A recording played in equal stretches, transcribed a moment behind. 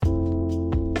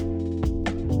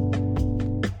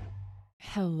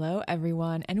Hello,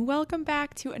 everyone, and welcome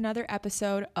back to another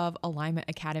episode of Alignment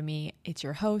Academy. It's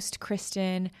your host,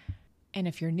 Kristen. And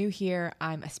if you're new here,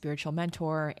 I'm a spiritual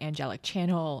mentor, angelic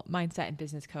channel, mindset and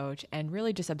business coach, and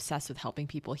really just obsessed with helping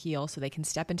people heal so they can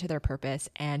step into their purpose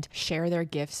and share their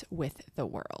gifts with the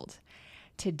world.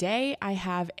 Today, I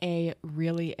have a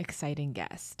really exciting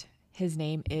guest. His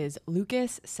name is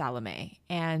Lucas Salame,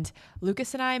 and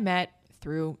Lucas and I met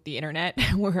through the internet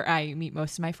where I meet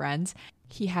most of my friends.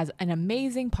 He has an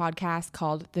amazing podcast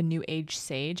called The New Age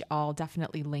Sage. I'll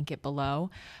definitely link it below.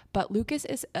 But Lucas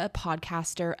is a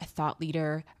podcaster, a thought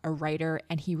leader, a writer,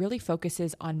 and he really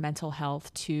focuses on mental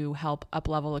health to help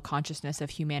uplevel the consciousness of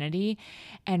humanity.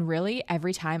 And really,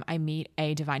 every time I meet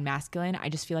a divine masculine, I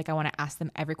just feel like I want to ask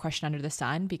them every question under the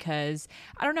sun because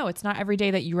I don't know, it's not every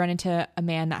day that you run into a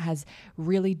man that has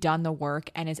really done the work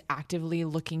and is actively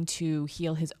looking to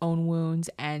heal his own wounds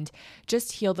and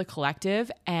just heal the collective,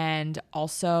 and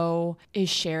also is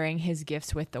sharing his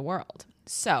gifts with the world.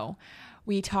 So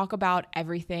we talk about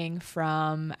everything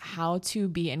from how to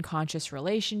be in conscious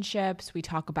relationships. We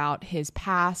talk about his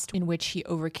past in which he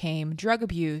overcame drug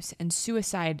abuse and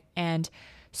suicide and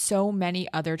so many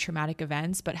other traumatic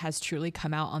events, but has truly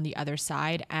come out on the other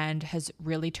side and has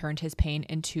really turned his pain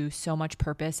into so much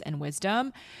purpose and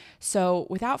wisdom. So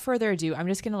without further ado, I'm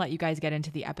just going to let you guys get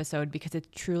into the episode because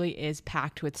it truly is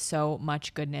packed with so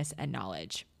much goodness and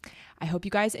knowledge. I hope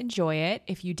you guys enjoy it.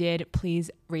 If you did,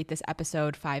 please rate this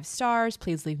episode 5 stars.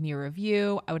 Please leave me a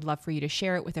review. I would love for you to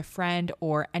share it with a friend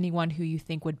or anyone who you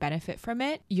think would benefit from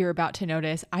it. You're about to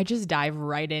notice I just dive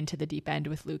right into the deep end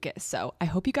with Lucas. So I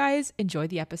hope you guys enjoy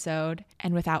the episode.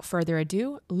 And without further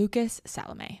ado, Lucas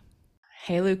Salame.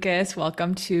 Hey, Lucas,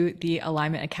 welcome to the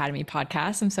Alignment Academy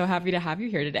podcast. I'm so happy to have you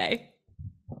here today.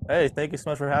 Hey, thank you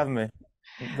so much for having me.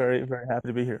 I'm very, very happy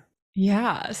to be here.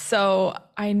 Yeah. So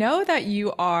I know that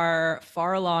you are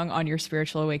far along on your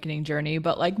spiritual awakening journey,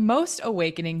 but like most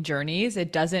awakening journeys,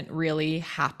 it doesn't really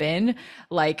happen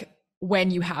like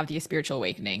when you have the spiritual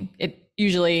awakening. It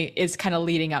usually is kind of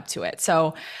leading up to it.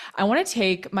 So I want to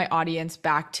take my audience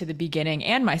back to the beginning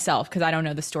and myself, because I don't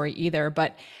know the story either,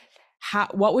 but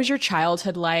what was your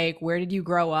childhood like? Where did you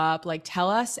grow up? Like, tell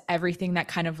us everything that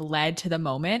kind of led to the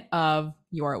moment of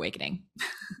your awakening.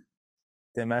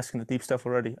 I'm asking the deep stuff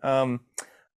already.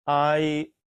 I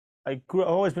I've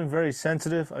always been very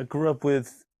sensitive. I grew up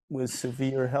with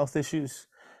severe health issues,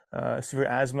 severe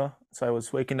asthma. So I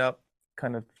was waking up,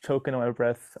 kind of choking on my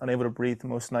breath, unable to breathe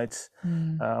most nights.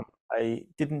 Mm, I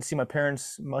didn't see my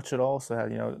parents much at all, so I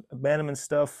had, abandonment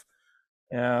stuff.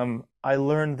 I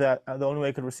learned that the only way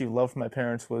I could receive love from my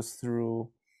parents was through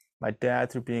my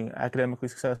dad, through being academically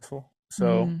successful.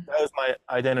 So mm, that was my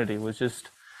identity, was just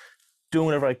doing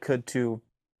whatever I could to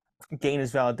gain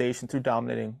his validation through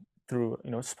dominating through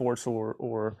sports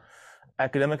or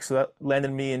academics. So that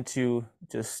landed me into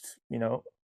just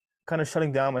kind of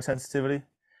shutting down my sensitivity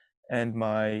and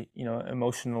my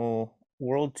emotional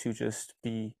world to just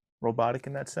be robotic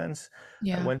in that sense. I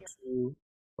yeah. went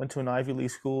to an Ivy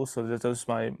League school, so that was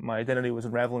my identity was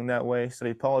unraveling that way.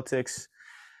 Studied politics,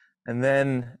 and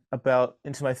then about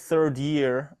into my third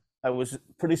year, I was a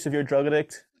pretty severe drug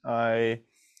addict. I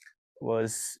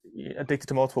was addicted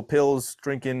to multiple pills,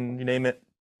 drinking, you name it.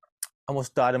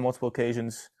 Almost died on multiple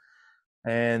occasions.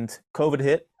 And COVID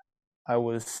hit. I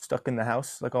was stuck in the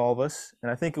house like all of us.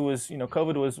 And I think it was,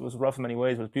 COVID was rough in many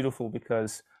ways. It was beautiful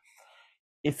because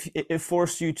if it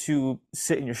forced you to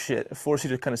sit in your shit, it forced you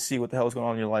to kind of see what the hell was going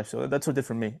on in your life. So that's what it did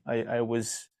for me. I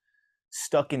was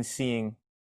stuck in seeing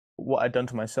what I'd done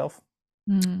to myself.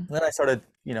 Mm, And then I started,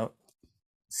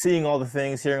 seeing all the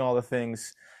things, hearing all the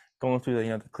things, going through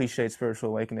the cliched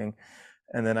spiritual awakening.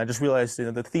 And then I just realized,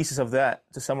 the thesis of that,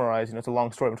 to summarize, it's a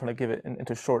long story. I'm trying to give it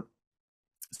into a short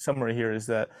summary here, is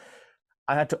that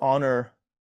I had to honor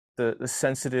the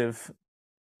sensitive,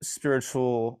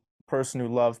 spiritual person who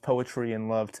loved poetry and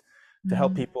loved to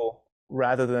help mm, people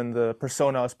rather than the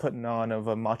persona I was putting on of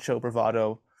a macho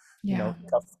bravado, yeah.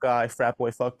 tough guy, frat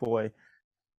boy, fuck boy.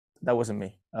 That wasn't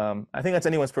me. I think that's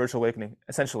anyone's spiritual awakening,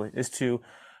 essentially, is to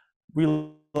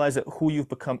realize that who you've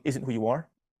become isn't who you are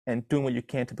and doing what you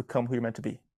can to become who you're meant to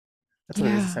be. That's what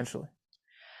it is, Yeah. essentially.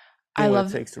 I Doing what it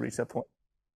love takes to reach that point.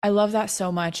 I love that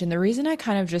so much. And the reason I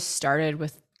kind of just started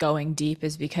with going deep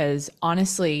is because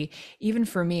honestly, even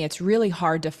for me, it's really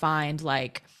hard to find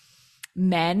like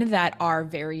men that are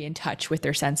very in touch with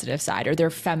their sensitive side or their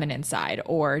feminine side,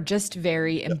 or just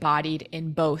very Yeah. embodied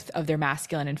in both of their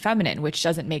masculine and feminine, which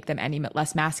doesn't make them any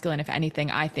less masculine. If anything,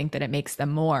 I think that it makes them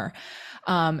more.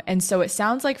 And so it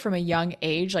sounds like from a young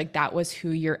age, like that was who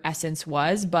your essence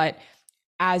was. But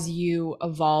as you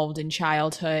evolved in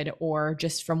childhood, or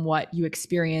just from what you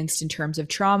experienced in terms of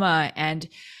trauma and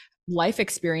life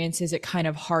experiences, it kind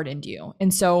of hardened you.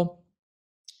 And so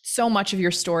much of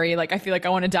your story, like I feel like I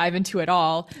want to dive into it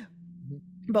all.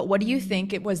 But what do you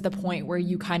think it was the point where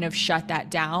you kind of shut that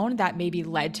down that maybe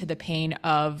led to the pain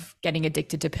of getting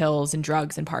addicted to pills and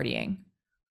drugs and partying?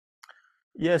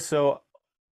 Yeah, so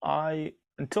I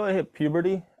until I hit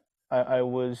puberty, I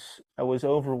was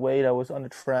overweight, I was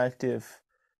unattractive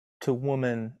to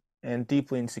women and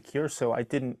deeply insecure, so I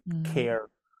didn't Mm, care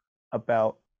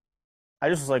about I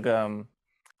just was like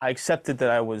I accepted that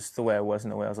I was the way I was in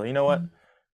the way. I was like, you know what? mm,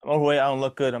 I'm overweight, I don't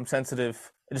look good, I'm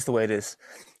sensitive, it's just the way it is.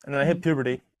 And then I hit mm,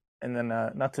 puberty and then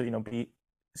not to, be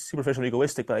superficial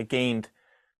egoistic, but I gained,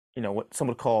 what some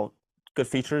would call good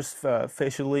features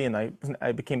facially, and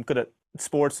I became good at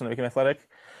sports and I became athletic.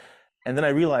 And then I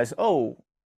realized, oh,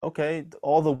 okay,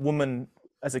 all the women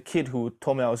as a kid who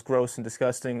told me I was gross and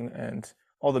disgusting, and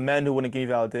all the men who wouldn't give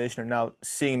me validation are now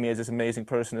seeing me as this amazing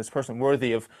person, this person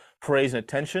worthy of praise and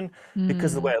attention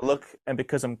because of the mm, way I look and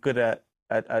because I'm good at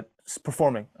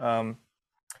performing.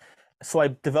 So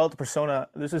I developed a persona.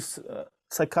 There's this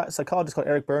psychologist called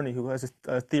Eric Burney who has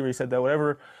a theory said that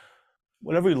whatever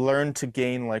we learn to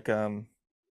gain like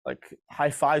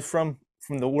high fives from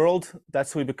the world,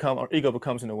 that's who we become. Our ego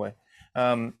becomes in a way.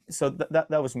 So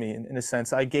that was me in a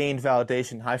sense. I gained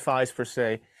validation, high fives per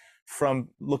se, from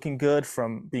looking good,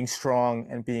 from being strong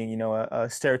and being a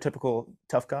stereotypical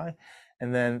tough guy,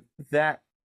 and then that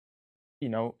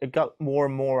it got more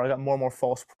and more. I got more and more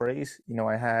false praise.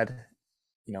 I had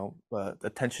the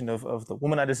attention of the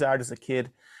woman I desired as a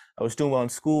kid. I was doing well in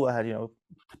school. I had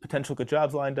potential good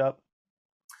jobs lined up,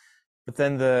 but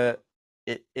then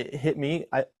it hit me.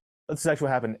 This is actually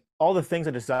what happened. All the things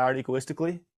I desired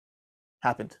egoistically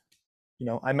happened.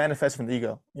 I manifest from the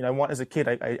ego. I want as a kid.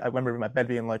 I remember in my bed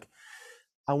being like,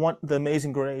 I want the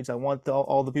amazing grades. I want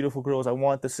all the beautiful girls. I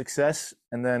want the success.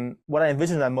 And then what I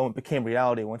envisioned in that moment became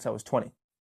reality once I was 20.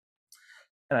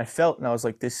 And I felt, and I was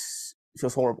like, this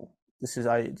feels horrible. This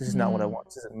is not what I mm. want.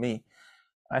 This isn't me.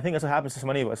 I think that's what happens to so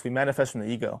many of us. We manifest from the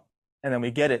ego, and then we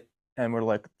get it, and we're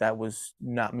like, that was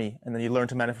not me. And then you learn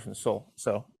to manifest from the soul.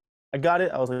 So I got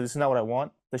it. I was like, this is not what I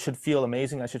want. This should feel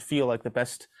amazing. I should feel like the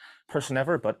best person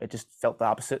ever, but it just felt the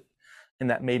opposite. And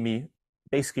that made me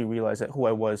basically realize that who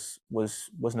I was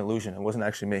an illusion. It wasn't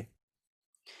actually me.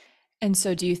 And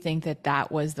so do you think that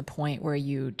that was the point where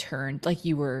you turned, like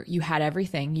you had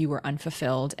everything, you were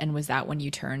unfulfilled, and was that when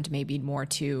you turned maybe more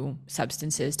to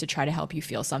substances to try to help you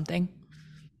feel something?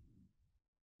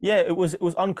 Yeah, it was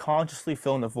unconsciously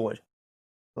filling the void.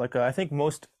 Like I think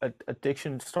most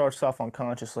addiction starts off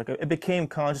unconscious. Like it became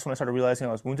conscious when I started realizing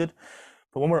I was wounded.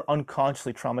 But when we're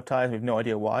unconsciously traumatized, we have no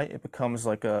idea why. It becomes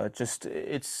like just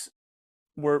it's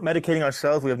we're medicating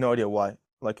ourselves. We have no idea why.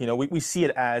 Like we see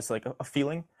it as like a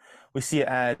feeling. We see it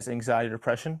as anxiety,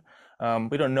 depression.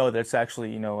 We don't know that it's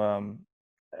actually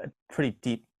pretty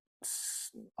deep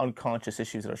unconscious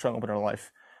issues that are showing up in our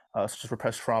life, such as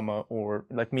repressed trauma or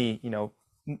like me,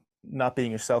 not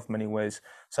being yourself in many ways.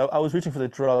 So I was reaching for the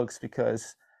drugs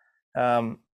because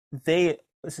um, this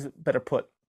is better put,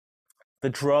 the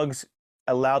drugs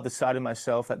allowed the side of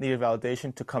myself that needed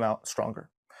validation to come out stronger.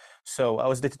 So I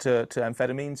was addicted to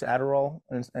amphetamines, Adderall,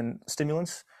 and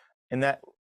stimulants, and that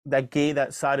gave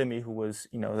that side of me who was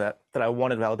that I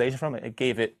wanted validation from it. It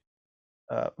gave it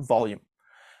volume,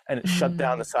 and it shut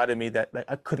down the Mm, side of me that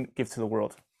I couldn't give to the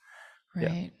world. Yeah.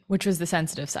 right. Which was the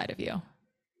sensitive side of you.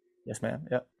 Yes, ma'am.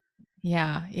 Yeah.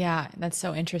 Yeah, yeah. That's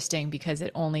so interesting because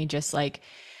it only just like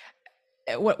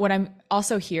what I'm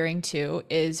also hearing too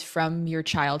is from your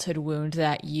childhood wound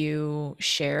that you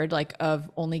shared, like of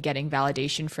only getting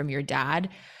validation from your dad.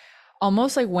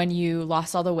 Almost like when you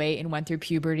lost all the weight and went through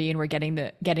puberty and were getting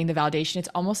the validation, it's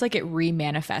almost like it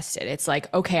remanifested. It's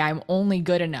like, okay, I'm only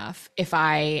good enough if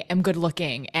I am good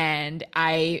looking and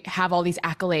I have all these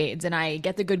accolades and I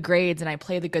get the good grades and I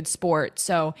play the good sport.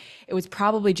 So it was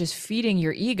probably just feeding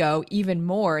your ego even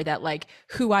more that like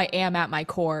who I am at my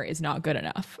core is not good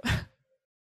enough.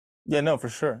 Yeah. No, for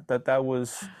sure. That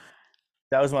was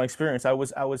my experience. I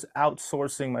was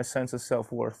outsourcing my sense of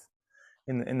self worth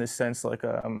in the sense like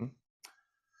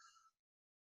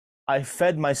I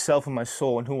fed myself and my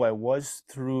soul and who I was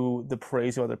through the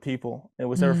praise of other people. It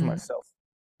was never for Mm, myself.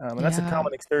 And that's a yeah.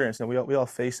 common experience, and we all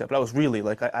face that. But I was really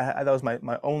like that was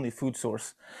my only food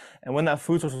source, and when that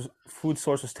food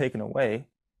source was taken away,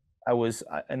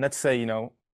 and let's say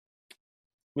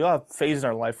we all have phases in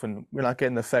our life when we're not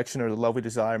getting the affection or the love we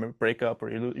desire, maybe break up, or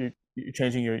you're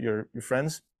changing your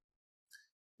friends.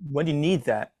 When you need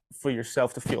that for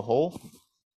yourself to feel whole,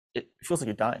 it feels like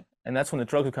you're dying. And that's when the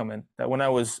drugs would come in. That when I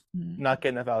was Mm. not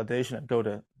getting that validation, I'd go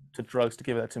to drugs to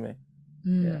give that to me.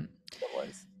 Yeah, Mm. some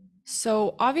ways.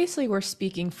 So obviously we're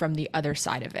speaking from the other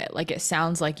side of it. Like it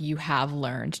sounds like you have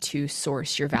learned to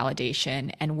source your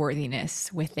validation and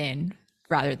worthiness within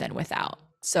rather than without.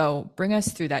 So bring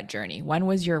us through that journey. When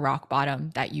was your rock bottom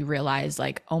that you realized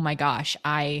like, oh my gosh,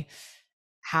 I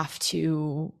have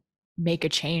to make a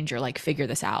change or like figure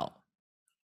this out?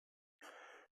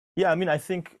 Yeah, I mean, I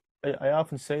think I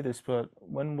often say this, but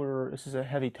this is a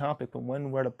heavy topic, but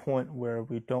when we're at a point where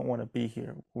we don't want to be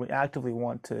here, we actively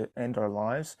want to end our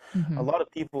lives. A Hmm. lot of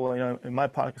people, in my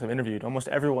podcast I've interviewed, almost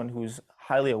everyone who's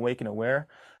highly awake and aware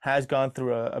has gone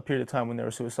through a period of time when they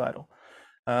were suicidal.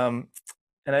 Um,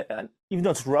 even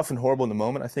though it's rough and horrible in the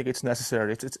moment, I think it's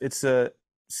necessary. It's a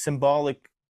symbolic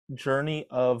journey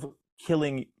of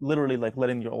killing, literally like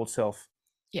letting your old self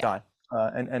Yeah. die,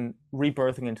 and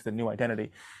rebirthing into the new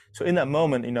identity. So in that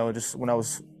moment, just when I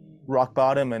was rock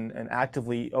bottom and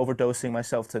actively overdosing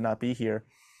myself to not be here,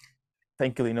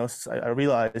 thankfully, I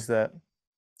realized that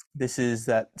this is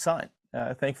that sign.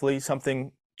 Thankfully,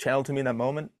 something channeled to me in that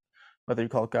moment, whether you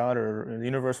call it God or the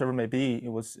universe, whatever it may be.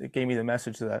 It gave me the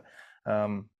message that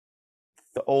um,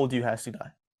 the old you has to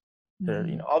die.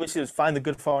 Mm. Obviously, it's find the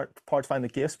good parts, find the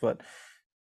gifts, but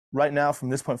right now, from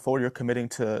this point forward, you're committing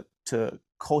to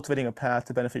cultivating a path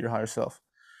to benefit your higher self,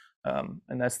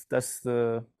 and that's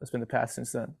been the path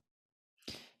since then.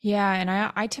 Yeah, and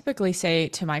I typically say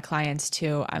to my clients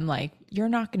too, I'm like, you're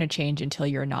not going to change until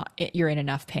you're in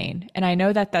enough pain. And I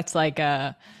know that that's like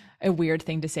a weird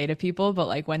thing to say to people, but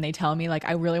like when they tell me like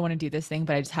I really want to do this thing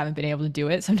but I just haven't been able to do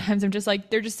it, sometimes I'm just like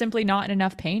they're just simply not in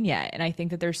enough pain yet. And I think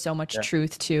that there's so much Yeah,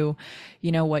 truth to,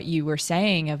 what you were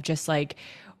saying of just like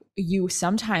you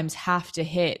sometimes have to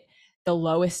hit the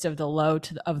lowest of the low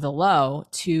of the low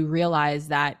to realize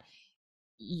that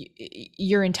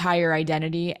your entire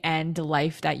identity and the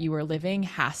life that you were living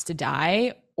has to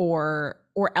die or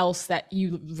else that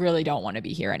you really don't want to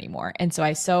be here anymore. And so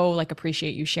I so like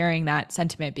appreciate you sharing that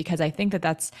sentiment because I think that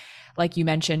that's like you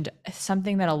mentioned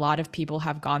something that a lot of people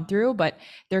have gone through, but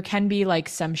there can be like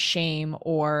some shame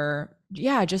or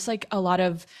yeah, just like a lot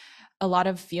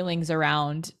of feelings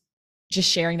around just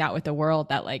sharing that with the world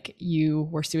that like you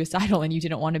were suicidal and you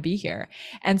didn't want to be here.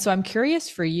 And so I'm curious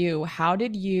for you, how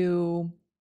did you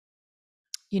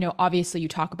obviously you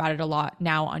talk about it a lot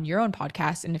now on your own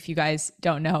podcast. And if you guys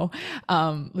don't know,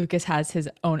 Lucas has his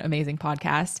own amazing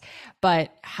podcast.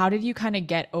 But how did you kind of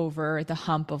get over the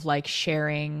hump of like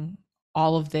sharing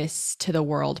all of this to the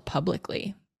world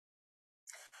publicly?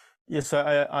 yes.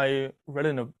 I read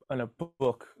in a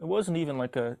book. It wasn't even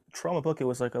like a trauma book. It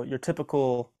was like your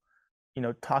typical,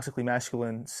 toxically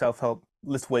masculine self help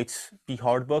lift weights, be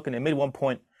hard book, and it made one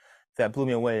point that blew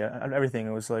me away. Everything.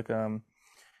 It was like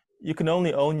you can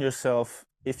only own yourself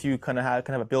if you kind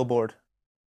of a billboard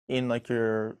in like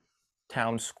your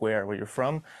town square where you're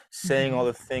from, saying all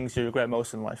Mm-hmm. the things you regret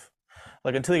most in life.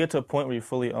 Like until you get to a point where you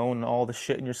fully own all the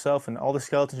shit in yourself and all the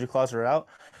skeletons in your closet are out,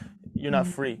 you're not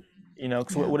Mm-hmm. free.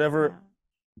 Because Yeah.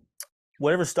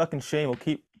 whatever's stuck in shame will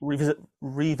keep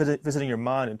revisiting your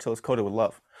mind until it's coated with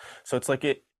love. So it's like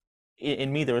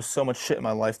in me there was so much shit in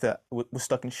my life that was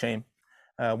stuck in shame,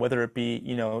 whether it be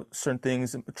certain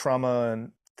things, trauma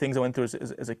and things I went through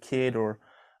as a kid, or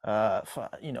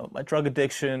my drug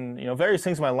addiction, various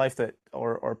things in my life that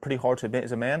are pretty hard to admit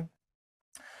as a man.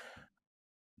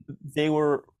 They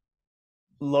were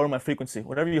lowering my frequency.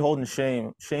 Whatever you hold in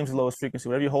shame, shame's the lowest frequency.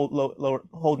 Whatever you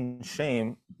hold in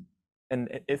shame,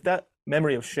 and if that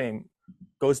memory of shame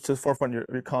goes to the forefront of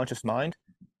your conscious mind,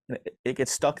 and it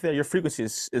gets stuck there, your frequency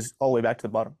is all the way back to the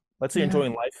bottom. Let's say you're Yeah.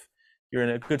 enjoying life, you're in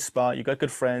a good spot, you got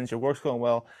good friends, your work's going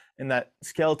well, and that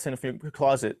skeleton from your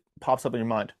closet pops up in your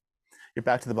mind. You're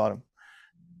back to the bottom.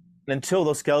 And until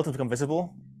those skeletons become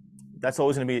visible, that's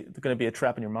always going to be a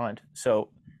trap in your mind. So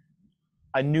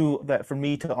I knew that for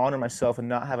me to honor myself and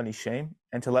not have any shame,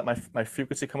 and to let my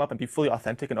frequency come up and be fully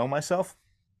authentic and own myself,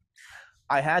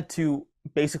 I had to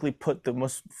basically put the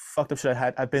most fucked up shit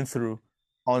I've been through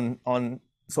on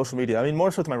social media. I mean,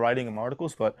 more so with my writing and my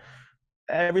articles, but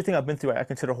everything I've been through, I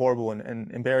consider horrible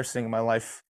and embarrassing in my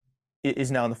life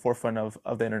is now in the forefront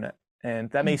of the internet. And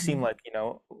that may seem Mm-hmm. like,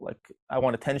 like I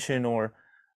want attention or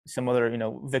some other,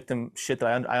 victim shit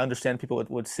that I understand people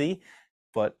would see.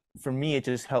 But for me, it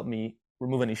just helped me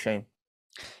remove any shame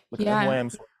with who I Yeah. am.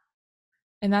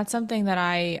 And that's something that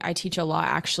I teach a lot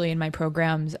actually in my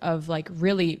programs of like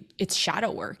really it's shadow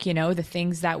work, the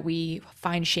things that we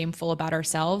find shameful about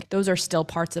ourselves, those are still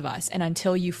parts of us. And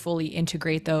until you fully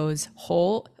integrate those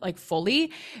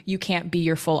fully, you can't be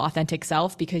your full authentic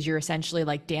self because you're essentially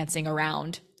like dancing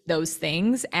around those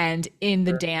things, and in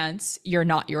the Sure. dance you're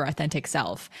not your authentic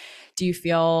self. Do you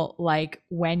feel like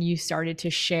when you started to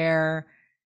share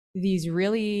these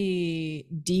really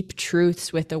deep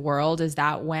truths with the world, is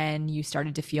that when you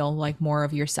started to feel like more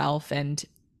of yourself and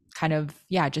kind of,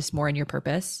 yeah, just more in your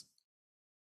purpose?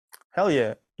 Hell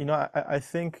yeah. I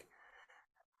think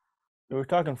we're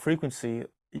talking frequency.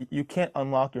 You can't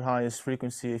unlock your highest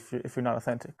frequency if you're not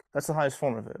authentic. That's the highest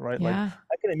form of it, right? Like Yeah.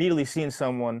 I can immediately see in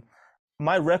someone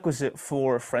my requisite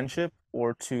for friendship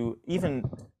or to even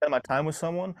spend my time with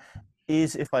someone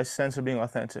is if I sense they're being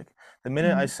authentic. The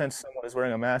minute I sense someone is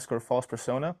wearing a mask or a false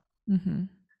persona, Mm-hmm.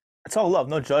 it's all love,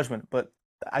 no judgment, but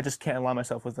I just can't align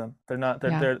myself with them. They're not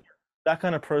Yeah. they're that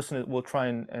kind of person that will try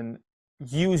and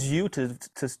use you to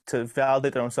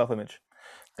validate their own self-image,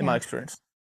 in my Yeah. experience.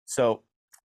 So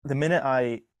the minute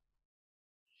I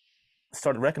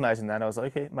started recognizing that, I was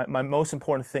like, okay, my most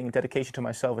important thing, dedication to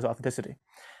myself, is authenticity.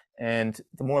 And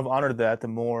the more I've honored that, the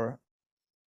more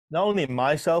not only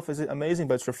myself is amazing,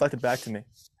 but it's reflected back to me.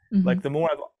 Mm-hmm. Like the more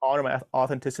I've honored my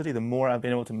authenticity, the more I've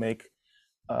been able to make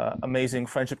amazing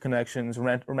friendship connections,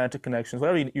 romantic connections,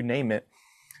 whatever you name it.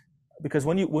 Because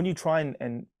when you try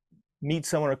and meet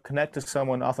someone or connect to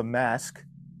someone off a mask,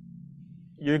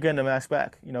 you're getting a mask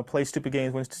back. Play stupid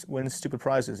games, win stupid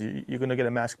prizes. You're going to get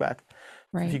a mask back.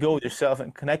 If you Right. go with yourself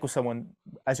and connect with someone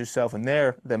as yourself and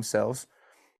they're themselves,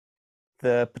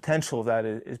 the potential of that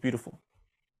is beautiful.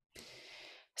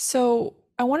 So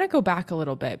I want to go back a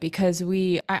little bit because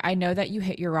I know that you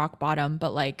hit your rock bottom,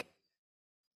 but like,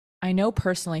 I know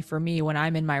personally for me, when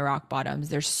I'm in my rock bottoms,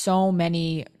 there's so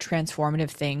many transformative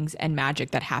things and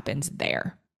magic that happens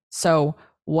there. So,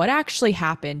 what actually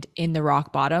happened in the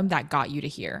rock bottom that got you to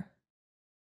here?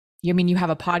 You mean you have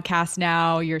a podcast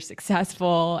now, you're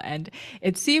successful, and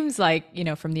it seems like,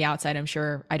 from the outside, I'm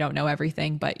sure I don't know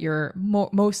everything, but you're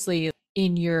mostly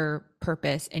in your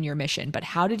purpose and your mission. But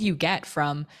how did you get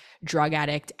from drug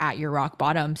addict at your rock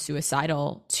bottom,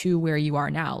 suicidal, to where you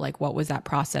are now? Like, what was that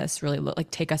process really look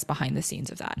like? Take us behind the scenes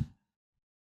of that.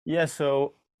 Yeah,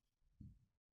 so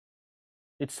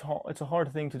it's a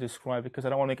hard thing to describe because I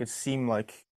don't want to make it seem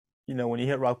like, when you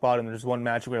hit rock bottom, there's one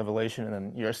magic revelation and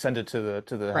then you're ascended to the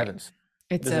Right. heavens.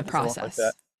 It It's a doesn't work like that.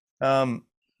 process. Um,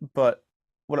 but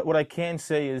what I can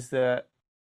say is that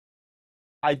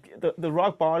the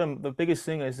rock bottom, the biggest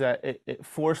thing is that it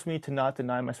forced me to not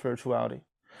deny my spirituality.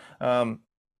 Um,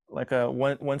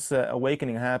 once the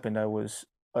awakening happened, uh,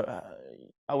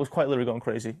 I was quite literally going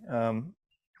crazy.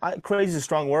 Crazy is a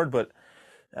strong word, but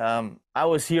I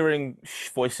was hearing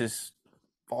voices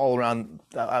all around,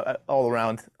 all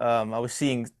around. I was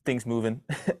seeing things moving.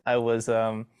 I was,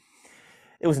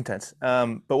 it was intense.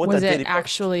 But what Was that did, it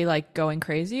actually like going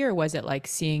crazy, or was it like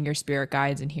seeing your spirit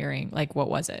guides and hearing? Like, what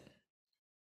was it?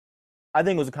 I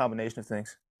think it was a combination of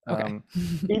things. Okay.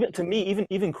 Even to me,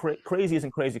 even crazy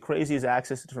isn't crazy. Crazy is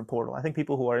access to a different portal. I think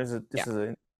people who are Yeah. this is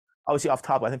a obviously off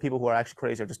topic. I think people who are actually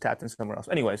crazy are just tapped in somewhere else.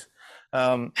 Anyways,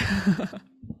 um,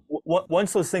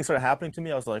 once those things started happening to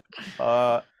me, I was like,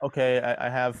 okay,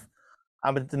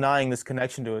 I'm denying this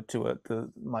connection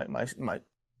to my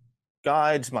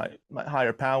guides, my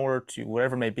higher power, to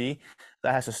whatever it may be.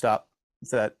 That has to stop.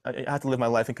 That I have to live my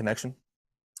life in connection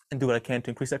and do what I can to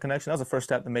increase that connection. That was the first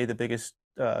step that made the biggest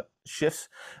shifts.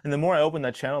 And the more I opened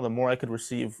that channel, the more I could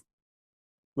receive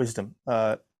wisdom,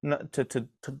 not to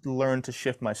learn to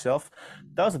shift myself.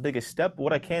 That was the biggest step.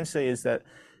 What I can say is that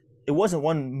it wasn't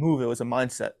one move; it was a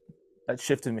mindset that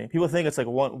shifted me. People think it's like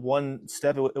one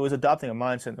step. It was adopting a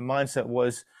mindset. The mindset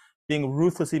was being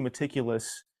ruthlessly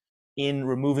meticulous in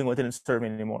removing what didn't serve me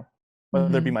anymore,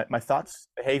 whether it be Hmm. my thoughts,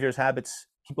 behaviors, habits,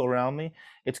 people around me.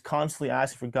 It's constantly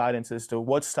asking for guidance as to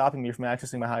what's stopping me from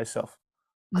accessing my highest self.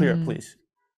 Clear it, Hmm. please.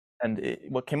 And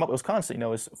what came up, it was constant.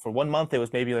 Was for 1 month, it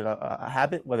was maybe like a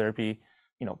habit, whether it be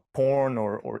porn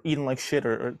or eating like shit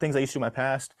or things I used to do in my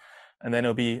past. And then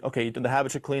it'll be okay. The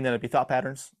habits are clean. Then it'd be thought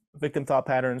patterns, victim thought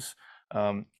patterns,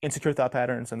 insecure thought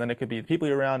patterns, and then it could be the people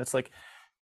you're around. It's like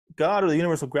God or the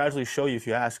universe will gradually show you if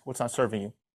you ask what's not serving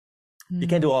you. You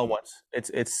can't do Hmm. it all at once.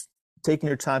 It's taking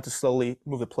your time to slowly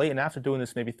move the plate. And after doing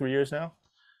this maybe 3 years now,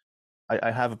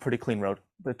 I have a pretty clean road.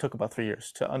 But it took about 3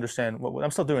 years to understand what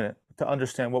I'm still doing it to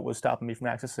understand what was stopping me from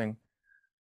accessing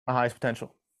my highest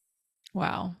potential.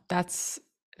 Wow. That's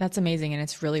amazing, and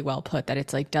it's really well put that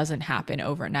it's like doesn't happen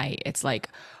overnight. It's like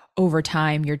over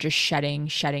time you're just shedding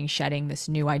this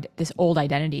this old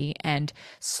identity and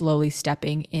slowly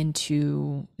stepping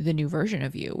into the new version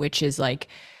of you, which is like,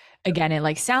 again, it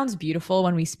like sounds beautiful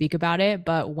when we speak about it,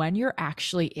 but when you're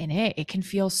actually in it, it can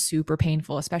feel super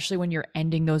painful, especially when you're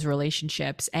ending those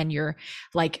relationships and you're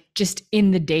like just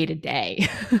in the day to day.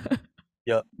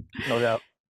 Yep, no doubt,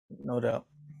 no doubt.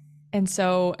 And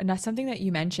so, and that's something that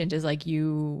you mentioned is like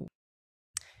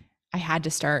I had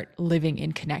to start living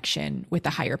in connection with the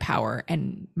higher power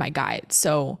and my guide.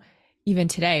 So, even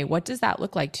today, what does that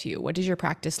look like to you? What does your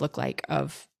practice look like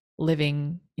of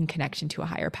living in connection to a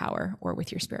higher power or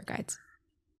with your spirit guides?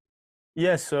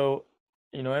 Yeah, so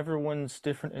everyone's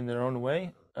different in their own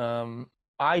way.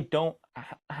 I don't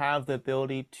have the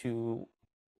ability to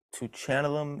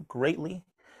channel them greatly.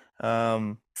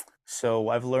 Um, so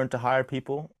I've learned to hire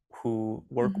people who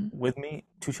work Mm-hmm. with me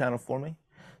to channel for me.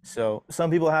 So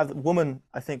some people have women.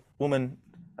 I think women,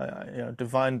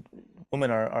 divine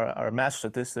women are masters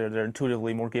at this. They're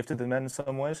intuitively more gifted than men in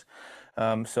some ways.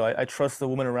 So I trust the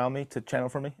women around me to channel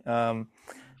for me.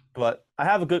 But I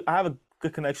have a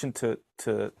good connection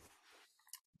to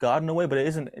God in a way, but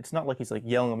it's not like he's like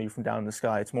yelling at me from down in the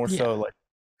sky. It's more Yeah. so like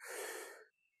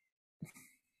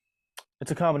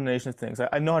it's a combination of things.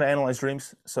 I know how to analyze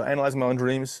dreams, so analyzing my own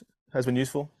dreams has been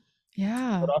useful. But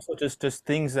Yeah. also just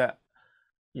things that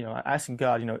asking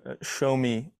God, show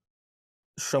me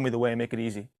the way and make it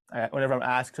easy. Whenever I'm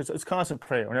asked, it's constant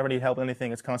prayer. Whenever I need help with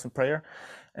anything, it's constant prayer,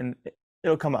 and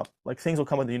it'll come up. Like things will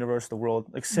come with the universe, the world.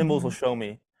 Like symbols will Mm-hmm. show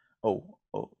me, oh,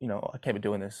 I can't be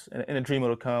doing this. And in a dream,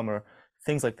 it'll come or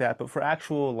things like that. But for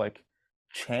actual like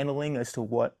channeling as to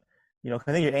what, I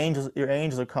think your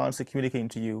angels are constantly communicating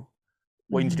to you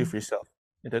what you need to do Mm-hmm. for yourself.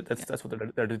 Yeah. That's what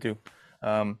they're there to do.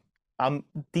 Um, I'm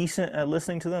decent at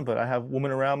listening to them, but I have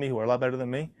women around me who are a lot better than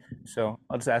me. So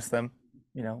I'll just ask them,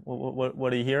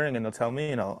 what are you hearing, and they'll tell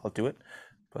me, and I'll do it.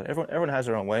 But everyone has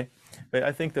their own way. But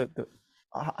I think that the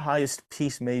highest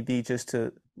peace may be just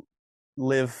to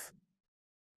live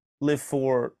live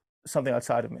for something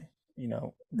outside of me.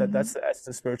 Mm-hmm. That's the essence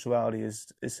of spirituality is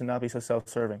to not be so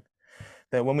self-serving.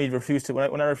 That when we refuse to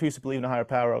when I refuse to believe in a higher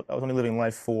power, I was only living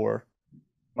life for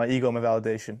my ego, my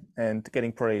validation, and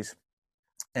getting praise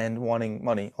and wanting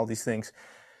money, all these things.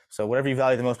 So whatever you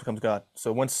value the most becomes God.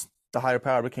 So once the higher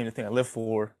power became the thing I live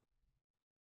for,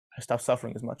 I stopped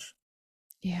suffering as much.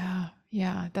 Yeah.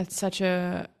 Yeah. That's such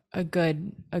a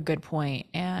good point.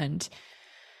 And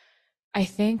I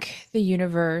think the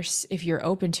universe, if you're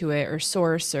open to it, or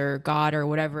source or God or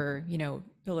whatever,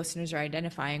 the listeners are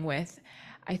identifying with,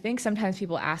 I think sometimes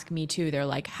people ask me too, they're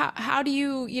like, how do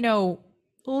you,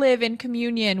 live in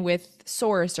communion with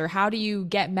source, or how do you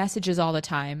get messages all the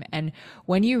time? And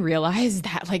when you realize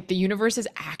that like the universe is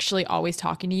actually always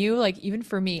talking to you, like even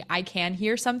for me, I can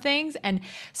hear some things, and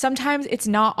sometimes it's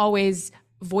not always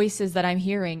voices that I'm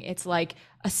hearing. It's like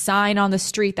a sign on the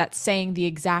street that's saying the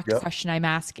exact Yep. question I'm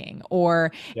asking,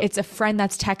 or Yep. it's a friend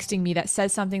that's texting me that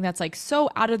says something that's like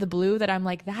so out of the blue that I'm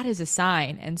like, that is a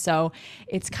sign. And so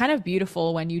it's kind of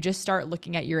beautiful when you just start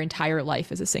looking at your entire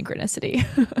life as a synchronicity.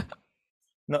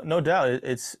 No doubt.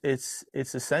 It's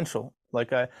essential. Like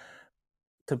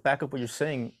to back up what you're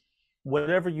saying,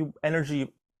 whatever you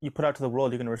energy you put out to the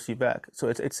world, you're going to receive back. So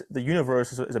it's the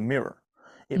universe is a mirror.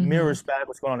 It Mm-hmm. mirrors back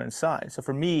what's going on inside. So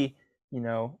for me,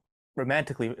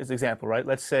 romantically, as an example, right?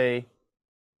 Let's say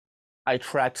I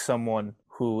attract someone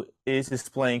who is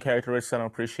displaying characteristics I don't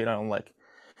appreciate, I don't like.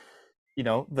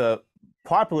 The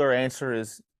popular answer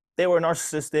is they were a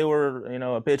narcissist, they were,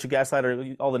 a bitch, a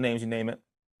gaslighter, all the names you name it.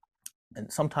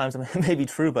 And sometimes it may be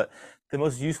true, but the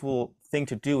most useful thing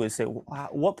to do is say,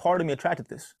 what part of me attracted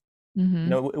this? Mm-hmm.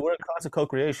 We're in constant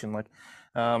co-creation. Like,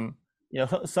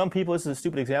 some people, this is a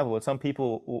stupid example, but some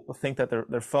people will think that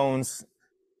their phones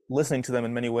listening to them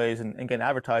in many ways and getting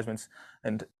advertisements.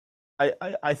 And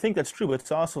I think that's true, but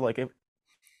it's also like if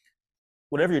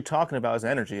whatever you're talking about is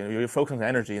energy, and you're focusing on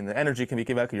energy, and the energy can be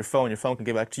given back to your phone can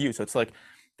give back to you. So it's like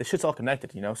the shit's all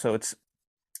connected. So it's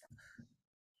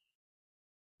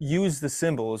use the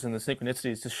symbols and the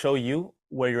synchronicities to show you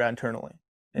where you're at internally,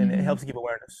 and it Mm-hmm. helps you keep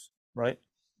awareness, right?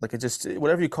 Like it just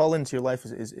whatever you call into your life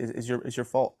is your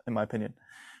fault, in my opinion.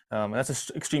 And that's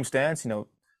an extreme stance.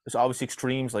 There's obviously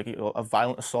extremes like a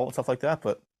violent assault and stuff like that.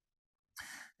 But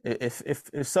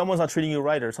if someone's not treating you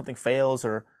right, or something fails,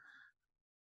 or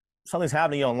something's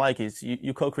happening you don't like, is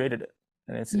you co-created it,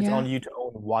 and it's Yeah. on you to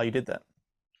own why you did that.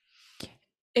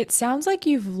 It sounds like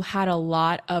you've had a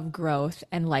lot of growth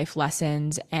and life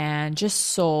lessons and just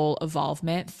soul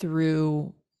evolvement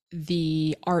through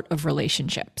the art of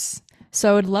relationships.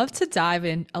 So I'd love to dive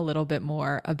in a little bit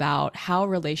more about how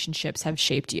relationships have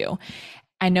shaped you.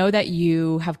 I know that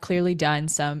you have clearly done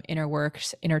some inner work,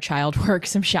 inner child work,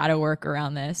 some shadow work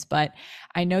around this, but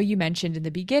I know you mentioned in the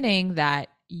beginning that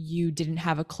you didn't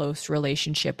have a close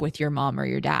relationship with your mom or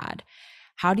your dad.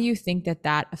 How do you think that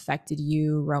that affected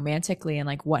you romantically, and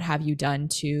like what have you done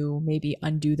to maybe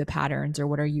undo the patterns, or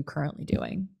what are you currently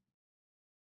doing?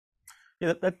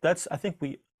 Yeah, that's I think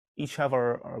we each have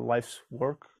our life's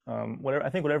work. Whatever I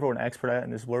think whatever we're an expert at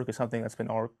in this work is something that's been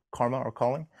our karma, our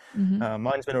calling. Mm-hmm.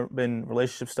 Mine's been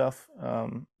relationship stuff.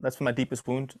 That's been my deepest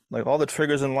wound. Like all the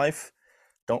triggers in life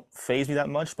don't phase me that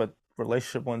much, but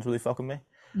relationship ones really fuck with me.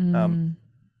 Um, Mm.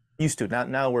 Used to.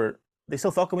 Now we're they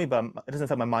still fuck with me, but it doesn't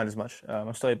affect my mind as much.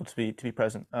 I'm still able to be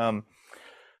present.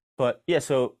 But yeah,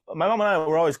 so my mom and I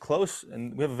were always close,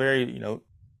 and we have a very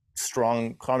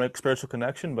strong karmic spiritual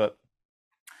connection. But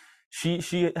she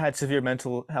had severe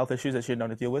mental health issues that she had known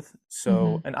to deal with. Mm-hmm.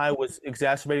 So and I was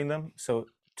exacerbating them. So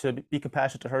to be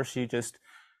compassionate to her, she just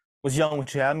was young when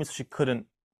she had me, so she couldn't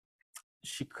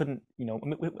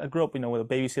I grew up with a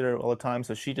babysitter all the time,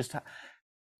 so she just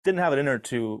didn't have it in her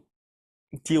to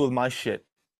deal with my shit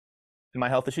and my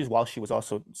health issues while she was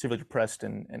also severely depressed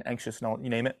and anxious and all, you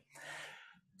name it.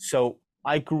 So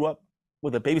I grew up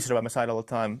with a babysitter by my side all the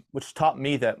time, which taught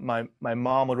me that my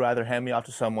mom would rather hand me off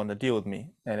to someone to deal with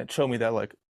me. And it showed me that,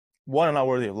 like, one, I'm not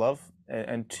worthy of love,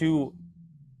 and two,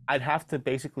 I'd have to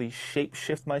basically shape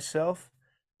shift myself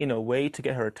in a way to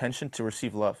get her attention to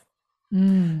receive love.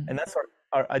 Mm. And that's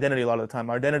our identity a lot of the time.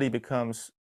 Our identity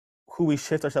becomes who we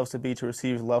shift ourselves to be to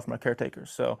receive love from our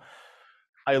caretakers. So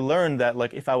I learned that,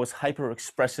 like, if I was hyper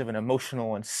expressive and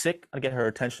emotional and sick, I'd get her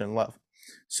attention and love.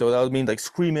 So that would mean like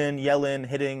screaming, yelling,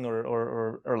 hitting,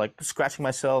 or like scratching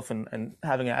myself and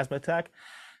having an asthma attack.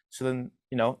 So then,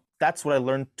 that's what I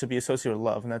learned to be associated with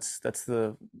love. And that's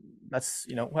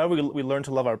however we learn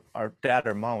to love our dad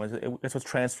or mom, it's what's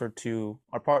transferred to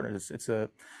our partners. It's a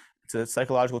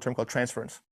psychological term called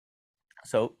transference.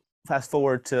 So fast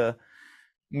forward to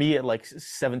me at like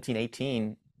 17,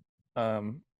 18,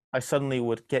 I suddenly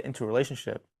would get into a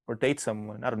relationship or date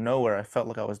someone out of nowhere. I felt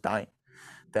like I was dying.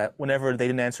 That whenever they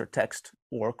didn't answer a text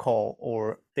or a call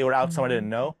or they were out somewhere I Mm. didn't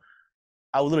know,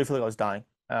 I would literally feel like I was dying.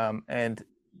 And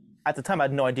at the time, I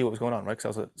had no idea what was going on, right?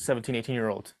 Because I was a 17,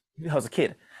 18-year-old. I was a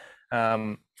kid.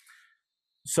 Um,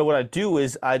 so what I'd do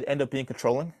is I'd end up being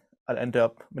controlling. I'd end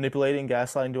up manipulating,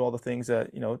 gaslighting, do all the things that,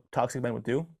 toxic men would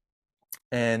do.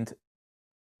 And,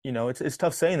 it's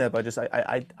tough saying that, but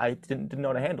I didn't know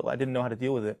how to handle it. I didn't know how to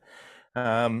deal with it.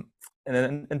 Um,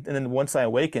 and then once I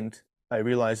awakened, I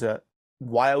realized that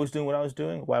why I was doing what I was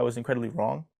doing, why I was incredibly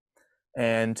wrong,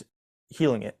 and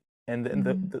healing it. And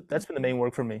Mm. that's been the main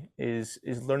work for me is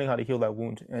learning how to heal that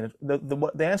wound. And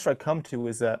the answer I come to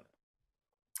is that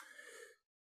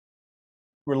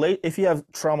relate if you have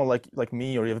trauma like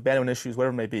me or you have abandonment issues,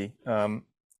 whatever it may be,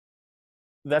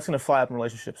 that's going to fly up in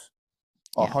relationships,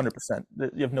 Yeah. 100%.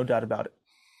 You have no doubt about it.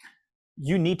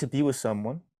 You need to be with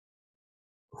someone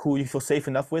who you feel safe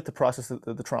enough with to process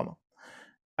the trauma.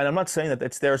 And I'm not saying that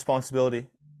it's their responsibility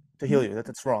to heal you.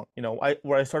 That's wrong.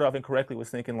 Where I started off incorrectly was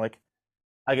thinking like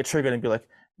I get triggered and be like,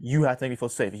 you have to make me feel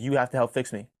safe. You have to help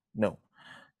fix me. No,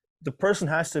 the person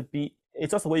has to be.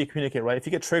 It's also the way you communicate, right? If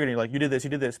you get triggered and you're like, you did this, you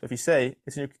did this. But if you say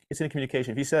it's in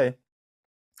communication. If you say,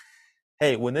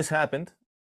 hey, when this happened,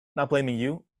 not blaming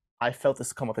you, I felt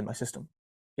this come up in my system.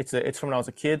 It's from when I was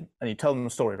a kid, and you tell them the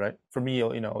story, right? For me, I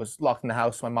was locked in the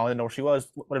house. My mom didn't know where she was.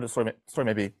 Whatever the story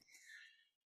may be.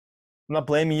 I'm not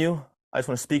blaming you. I just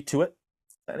want to speak to it.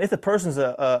 And if the person's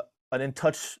an in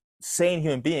touch, sane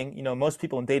human being, most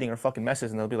people in dating are fucking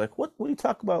messes, and they'll be like, "What do you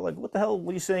talk about? Like, what the hell?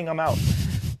 What are you saying? I'm out."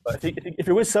 But if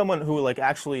you're with someone who like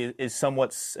actually is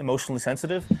somewhat emotionally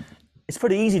sensitive, it's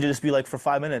pretty easy to just be like for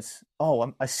 5 minutes,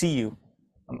 "Oh, I see you.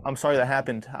 I'm sorry that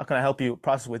happened. How can I help you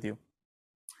process with you?"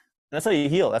 And that's how you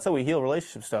heal. That's how we heal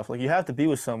relationship stuff. Like you have to be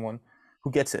with someone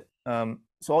who gets it.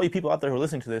 So all you people out there who are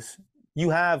listening to this, you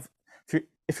have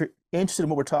if you're interested in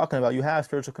what we're talking about, you have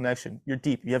spiritual connection. You're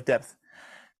deep. You have depth.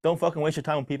 Don't fucking waste your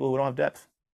time with people who don't have depth.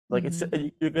 Like Mm-hmm.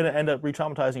 you're gonna end up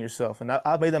re-traumatizing yourself. And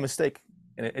I've made that mistake,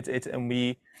 and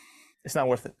it's not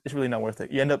worth it. It's really not worth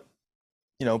it. You end up,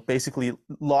 basically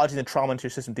lodging the trauma into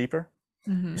your system deeper.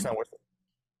 It's Mm-hmm. not worth it.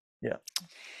 Yeah.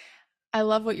 I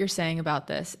love what you're saying about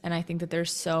this. And I think that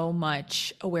there's so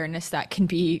much awareness that can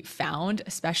be found,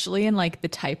 especially in like the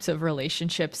types of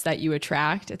relationships that you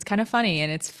attract. It's kind of funny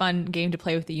and it's a fun game to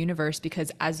play with the universe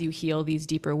because as you heal these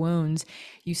deeper wounds,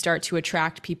 you start to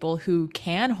attract people who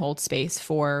can hold space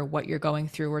for what you're going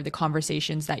through or the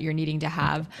conversations that you're needing to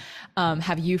have.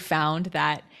 Have you found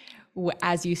that?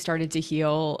 As you started to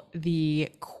heal, the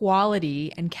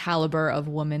quality and caliber of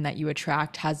women that you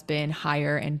attract has been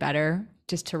higher and better,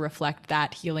 just to reflect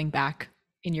that healing back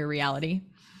in your reality?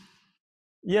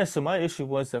 Yeah. So my issue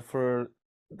was that for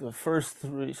the first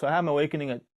three, so I had my awakening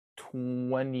at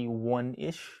 21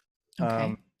 ish, Okay.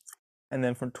 um, and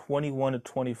then from 21 to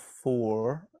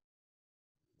 24,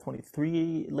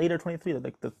 23, later 23,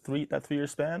 like that 3 year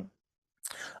span,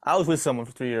 I was with someone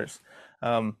for 3 years,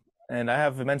 and I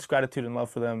have immense gratitude and love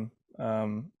for them.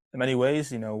 in many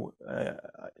ways,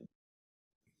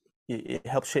 it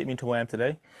helped shape me to who I am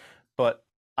today. But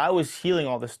I was healing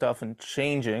all this stuff and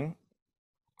changing,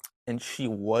 and she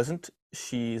wasn't.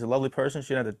 She's a lovely person. She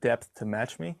didn't have the depth to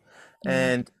match me, Mm.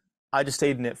 and I just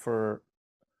stayed in it for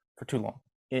too long.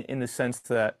 In the sense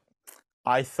that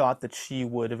I thought that she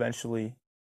would eventually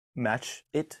match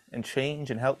it and change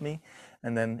and help me,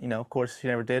 and then of course she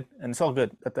never did, and it's all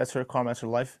good. That's her karma, that's her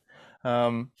life.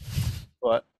 Um,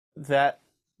 but that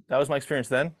that was my experience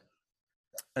then,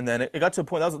 and then it got to a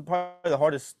point that was probably the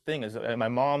hardest thing. Is my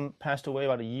mom passed away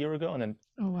about a year ago, and then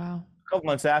Oh, wow. a couple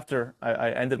months after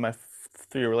I ended my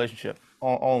 3-year relationship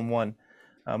all in one.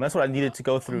 That's what I needed to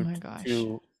go Oh through my gosh.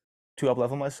 to up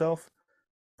level myself.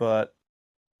 But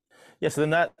yeah, so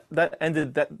then that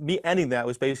ended that me ending that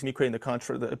was basically me creating the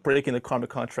contract, breaking the karmic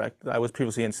contract that I was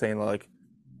previously in, saying like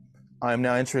I am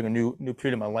now entering a new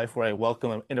period in my life where I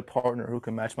welcome in a partner who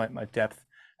can match my depth,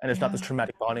 and it's not this Yeah.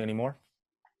 traumatic bonding anymore.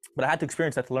 But I had to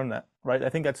experience that to learn that, right? I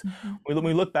think that's Hmm. when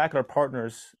we look back at our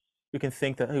partners, we can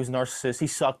think that he was a narcissist, he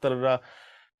sucked, da da da.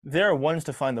 There are ones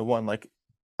to find the one. Like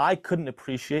I couldn't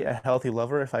appreciate a healthy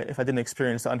lover if I didn't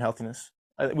experience the unhealthiness.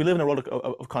 We live in a world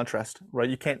of contrast, right?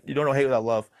 You don't know hate without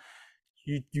love.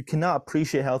 You cannot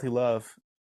appreciate healthy love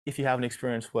if you haven't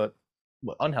experienced what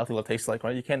unhealthy love tastes like,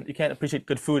 right? You can't appreciate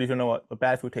good food if you don't know what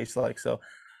bad food tastes like. So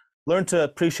learn to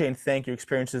appreciate and thank your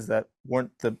experiences that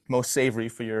weren't the most savory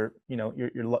for your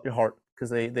heart, because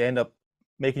they end up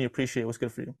making you appreciate what's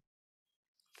good for you.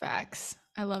 Facts.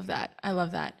 I love that. I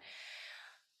love that.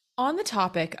 On the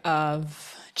topic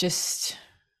of just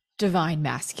divine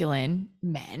masculine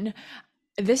men,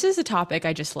 this is a topic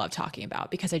I just love talking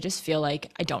about because I just feel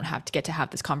like I don't have to get to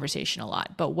have this conversation a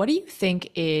lot. But what do you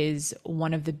think is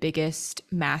one of the biggest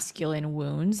masculine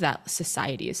wounds that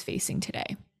society is facing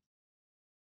today?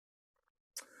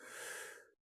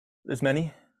 There's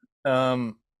many.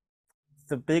 Um,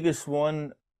 the biggest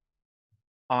one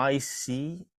I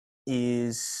see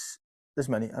is there's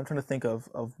many. I'm trying to think of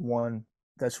one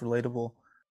that's relatable.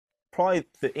 Probably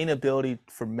the inability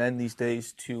for men these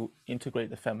days to integrate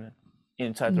the feminine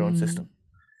inside their own Mm, system.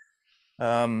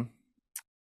 Um,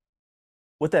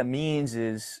 what that means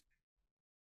is,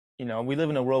 we live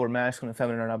in a world where masculine and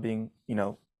feminine are not being,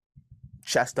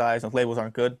 chastised, and labels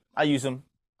aren't good. I use them.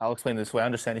 I'll explain it this way. I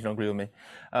understand if you don't agree with me.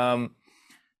 Um,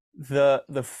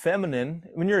 the feminine,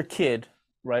 when you're a kid,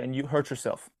 right, and you hurt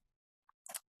yourself,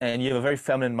 and you have a very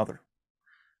feminine mother,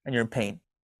 and you're in pain,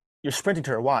 you're sprinting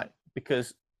to her. Why?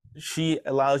 Because she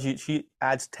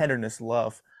adds tenderness,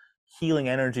 love, healing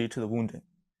energy to the wounding.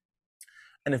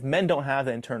 And if men don't have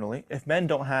that internally, if men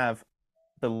don't have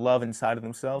the love inside of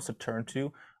themselves to turn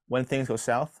to when things go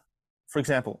south, for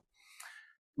example,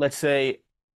 let's say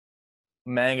a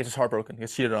man gets his heart broken,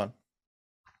 gets cheated on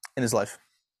in his life.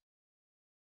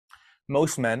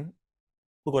 Most men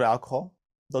will go to alcohol.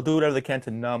 They'll do whatever they can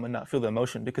to numb and not feel the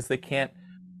emotion because they can't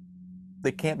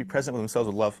be present with themselves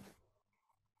with love.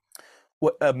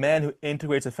 What a man who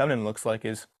integrates a feminine looks like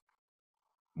is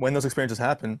when those experiences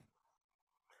happen,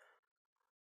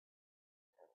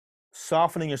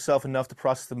 softening yourself enough to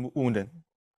process the wounding.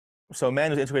 So a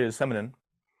man who's integrated as feminine,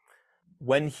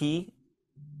 when he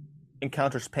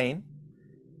encounters pain,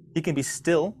 he can be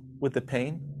still with the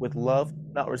pain, with love,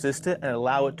 not resist it, and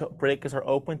allow it to break his heart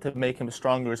open to make him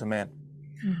stronger as a man.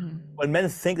 mhm. When men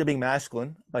think they're being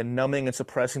masculine by numbing and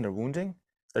suppressing their wounding,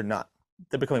 they're not.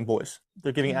 They're becoming boys.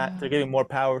 They're Yeah. giving more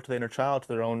power to the inner child, to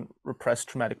their own repressed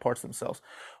traumatic parts of themselves.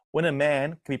 When a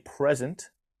man can be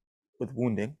present with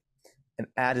wounding and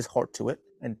add his heart to it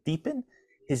and deepen,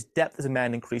 his depth as a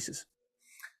man increases.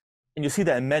 And you see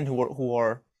that in men who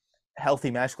are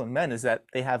healthy masculine men, is that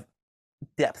they have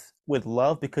depth with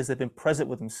love because they've been present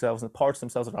with themselves and parts of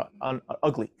themselves that are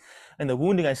ugly. And the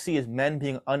wounding I see is men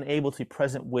being unable to be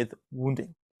present with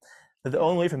wounding. That the Yeah.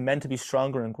 only way for men to be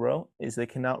stronger and grow is they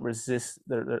cannot resist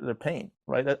their pain,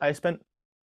 right?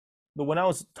 But when I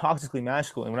was toxically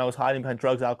masculine, when I was hiding behind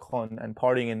drugs, alcohol, and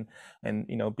partying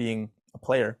and being a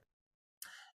player,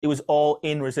 it was all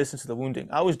in resistance to the wounding.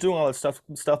 I was doing all that stuff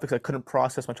because I couldn't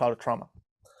process my childhood trauma.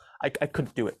 I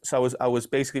couldn't do it. So I was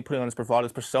basically putting on this bravado,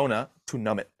 this persona to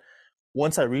numb it.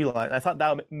 Once I realized, I thought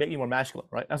that would make me more masculine,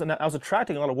 right? I was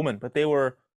attracting a lot of women, but they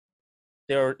were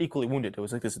equally wounded. It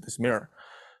was like this mirror.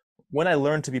 When I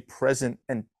learned to be present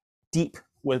and deep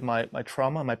with my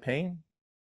trauma, my pain,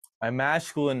 my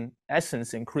masculine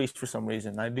essence increased for some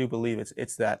reason. I do believe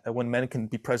it's that when men can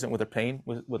be present with their pain,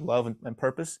 with love and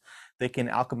purpose, they can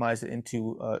alchemize it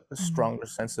into a Mhm. stronger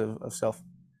sense of self.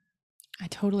 I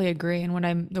totally agree.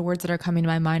 And the words that are coming to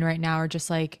my mind right now are just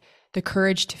like the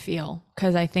courage to feel.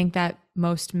 Because I think that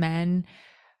most men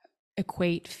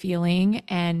equate feeling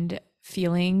and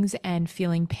feelings and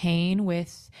feeling pain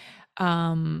with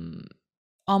um,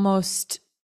 almost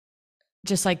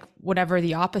just like whatever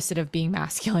the opposite of being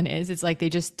masculine is. It's like they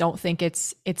just don't think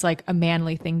it's like a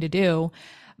manly thing to do.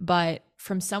 But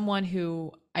from someone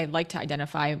who I like to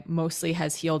identify mostly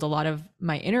has healed a lot of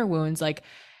my inner wounds, like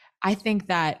I think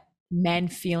that men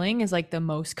feeling is like the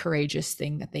most courageous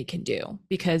thing that they can do,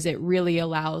 because it really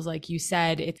allows, like you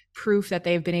said, it's proof that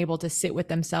they've been able to sit with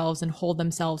themselves and hold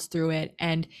themselves through it.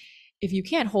 And if you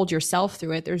can't hold yourself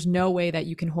through it, there's no way that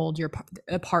you can hold your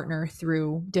a partner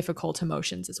through difficult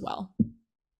emotions as well.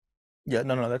 Yeah,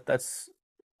 no, that's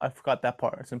I forgot that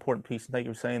part. It's an important piece. Thank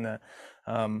you for saying that.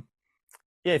 Um,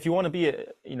 yeah, if you want to be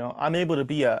I'm able to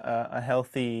be a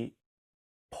healthy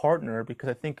partner because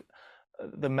I think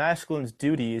the masculine's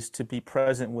duty is to be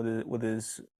present with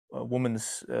his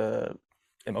woman's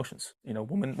emotions.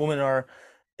 Women are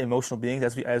emotional beings,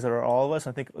 as are all of us.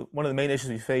 I think one of the main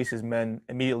issues we face is men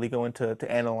immediately go into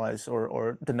to analyze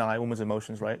or deny women's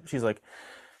emotions. Right? She's like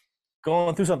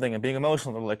going through something and being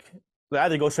emotional, or like they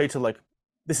either go straight to like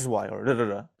this is why or da da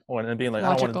da, or and being like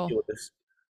I don't want to Logical. deal with this.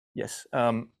 Yes.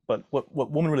 But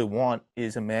what women really want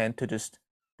is a man to just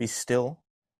be still,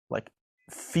 like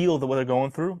feel what they're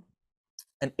going through,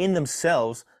 and in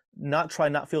themselves, not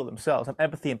feel it themselves. Have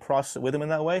empathy and process it with them in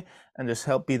that way, and just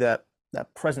help be that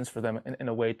presence for them in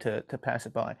a way to pass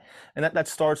it by. And that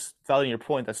starts valuing your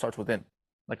point. That starts within.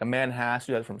 Like a man has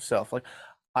to do that for himself. Like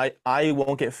I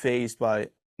won't get phased by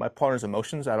my partner's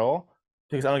emotions at all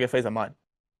because I don't get phased by mine.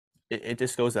 It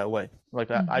just goes that way.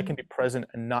 Like I Mm-hmm. can be present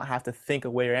and not have to think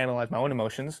away or analyze my own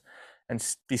emotions and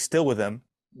be still with them.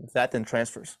 That then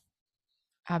transfers.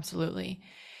 Absolutely.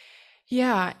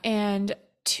 Yeah. And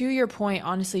to your point,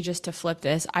 honestly, just to flip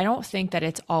this, I don't think that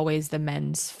it's always the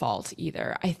men's fault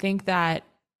either. I think that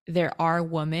there are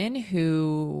women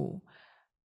who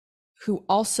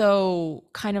also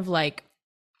kind of like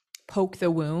poke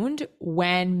the wound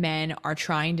when men are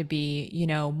trying to be,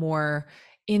 more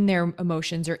in their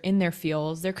emotions or in their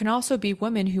feels. There can also be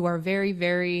women who are very,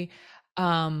 very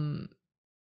um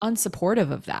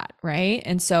unsupportive of that, right?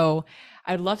 And so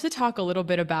I'd love to talk a little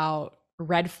bit about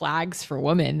red flags for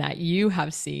women that you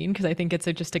have seen, because I think it's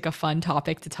just like a fun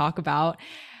topic to talk about.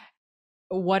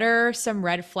 What are some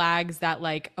red flags that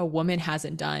like a woman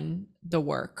hasn't done the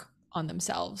work on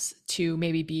themselves to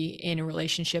maybe be in a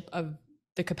relationship of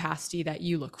the capacity that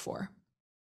you look for?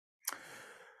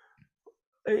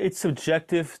 It's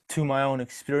subjective to my own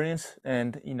experience,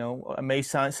 and I may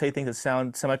say things that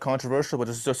sound semi-controversial, but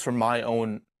it's just from my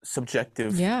own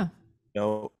subjective, Yeah,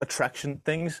 attraction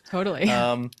things. totally.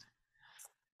 Um,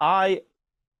 I,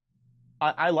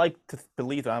 I like to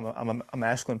believe that I'm a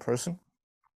masculine person.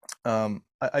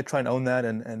 I try and own that,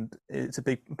 and it's a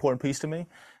big important piece to me.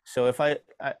 So if I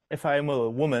am a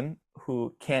woman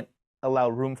who can't allow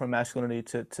room for masculinity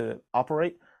to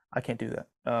operate, I can't do that.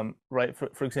 Right?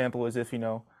 For example, as if I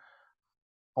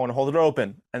want to hold it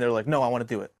open, and they're like, no, I want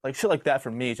to do it. Like shit like that for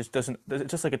me, it just doesn't.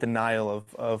 It's just like a denial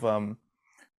of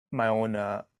my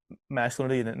own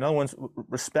masculinity, and another one's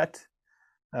respect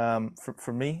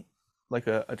for me, like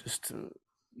a just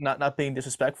not being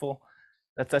disrespectful.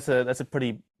 That's a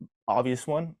pretty obvious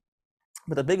one.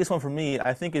 But the biggest one for me,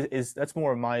 I think, is that's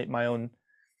more of my own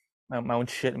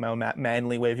shit and my own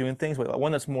manly way of viewing things. But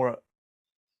one that's more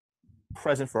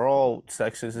present for all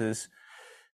sexes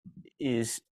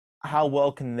is how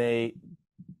well can they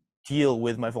deal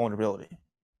with my vulnerability.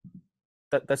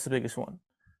 That's the biggest one,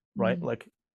 right? Mm-hmm. Like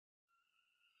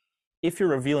if you're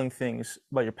revealing things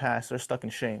about your past, they're stuck in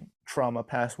shame, trauma,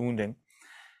 past wounding.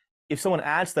 If someone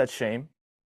adds that shame,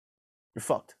 you're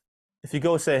fucked. If you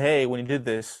go say, hey, when you did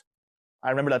this, I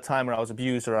remember that time where I was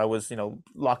abused or I was,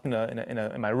 locked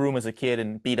in my room as a kid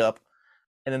and beat up,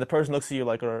 and then the person looks at you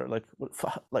like, or like,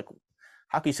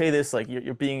 how can you say this? Like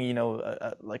you're being,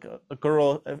 like a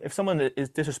girl. If someone is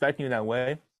disrespecting you in that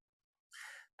way,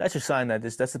 that's your sign that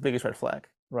that's the biggest red flag,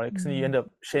 right? Because then you Mm-hmm. end up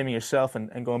shaming yourself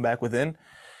and going back within.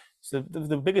 So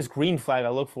the biggest green flag I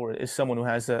look for is someone who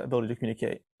has the ability to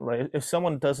communicate, right? If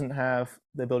someone doesn't have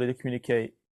the ability to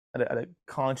communicate at a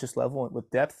conscious level with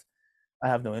depth, I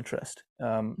have no interest.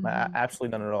 Mm-hmm.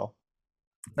 Absolutely none at all.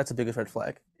 That's the biggest red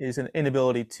flag is an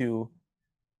inability to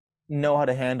know how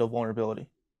to handle vulnerability.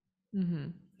 Mm-hmm.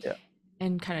 Yeah.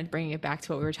 And kind of bringing it back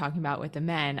to what we were talking about with the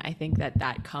men, I think that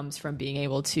that comes from being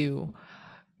able to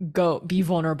go be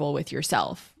vulnerable with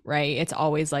yourself, right? It's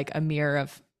always like a mirror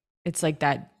of, it's like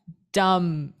that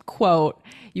dumb quote,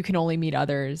 you can only meet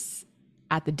others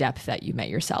at the depth that you met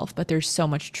yourself. But there's so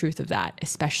much truth of that,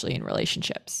 especially in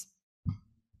relationships.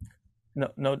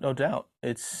 No doubt.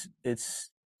 It's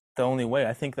the only way.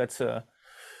 I think that's a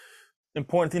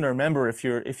important thing to remember if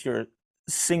you're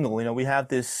single, we have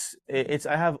this. It's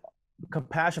I have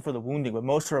compassion for the wounding, but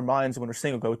most of our minds when we're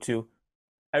single go to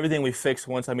everything we fix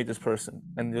once I meet this person,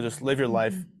 and you just live your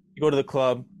life. Mhm. You go to the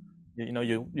club,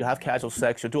 you have casual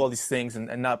sex, you do all these things,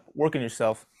 and not work on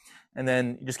yourself, and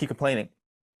then you just keep complaining.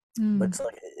 But Mm. it's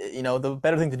like, the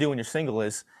better thing to do when you're single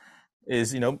is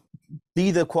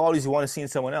be the qualities you want to see in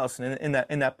someone else, and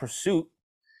in that pursuit,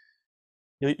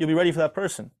 you'll be ready for that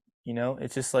person.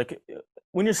 It's just like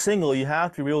when you're single, you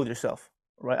have to be real with yourself,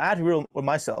 right? I had to be real with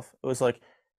myself. It was like,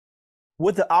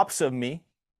 would the opposite of me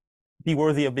be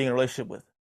worthy of being in a relationship with?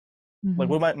 Like,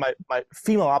 Mhm. would my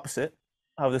female opposite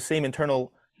have the same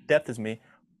internal depth as me?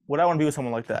 Would I want to be with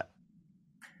someone like that?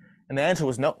 And the answer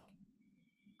was no.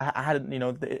 I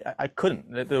had, I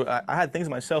couldn't. I had things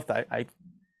in myself that I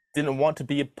didn't want to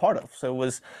be a part of. So it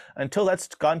was until that's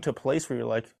gotten to a place where you're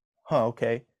like, huh,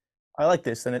 okay, I like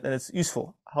this, and it's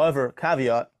useful. However,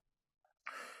 caveat,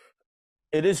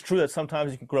 it is true that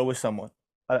sometimes you can grow with someone.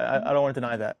 I don't want to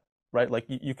deny that, right? Like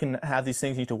you can have these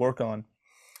things you need to work on,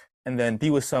 and then be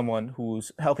with someone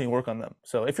who's helping you work on them.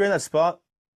 So if you're in that spot,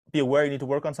 be aware you need to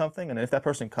work on something, and if that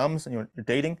person comes and you're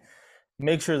dating,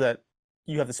 make sure that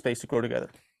you have the space to grow together.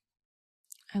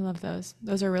 I love those.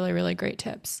 Those are really, really great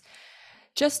tips.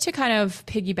 Just to kind of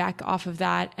piggyback off of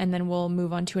that, and then we'll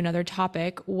move on to another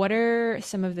topic. What are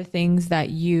some of the things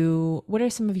what are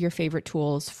some of your favorite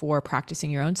tools for practicing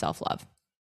your own self love?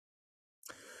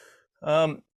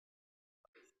 Um,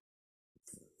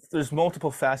 there's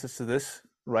multiple facets to this,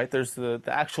 right? There's the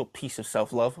actual piece of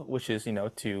self love, which is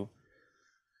to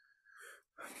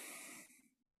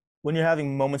when you're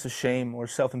having moments of shame or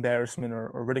self embarrassment or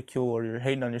ridicule or you're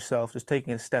hating on yourself, just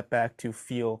taking a step back to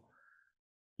feel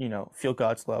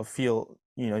God's love, feel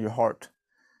your heart,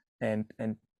 and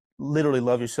literally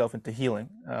love yourself into healing.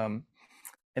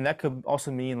 And that could also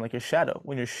mean like your shadow.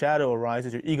 When your shadow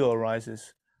arises, your ego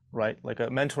arises, right? Like a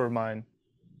mentor of mine,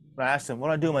 when I asked him, "What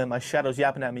do I do? My shadow's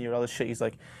yapping at me or all this shit." He's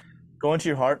like, "Go into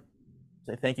your heart,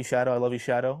 say thank you, shadow. I love you,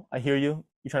 shadow. I hear you.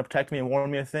 You're trying to protect me and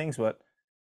warn me of things, but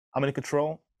I'm in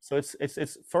control." So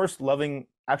it's first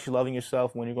actually loving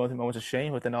yourself when you're going through moments of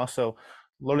shame, but then also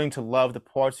learning to love the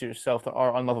parts of yourself that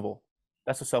are unlovable.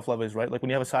 That's what self love is, right? Like when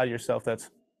you have a side of yourself that's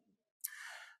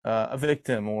a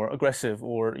victim or aggressive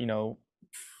or too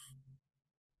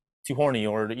horny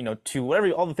or too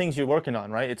whatever, all the things you're working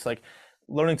on, right? It's like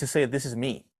learning to say this is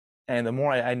me. And the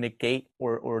more I negate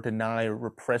or deny or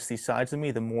repress these sides of me,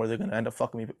 the more they're going to end up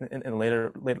fucking me in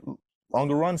later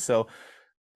longer run. So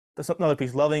that's another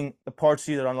piece. Loving the parts of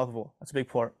you that are unlovable. That's a big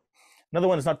part. Another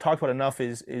one that's not talked about enough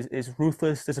is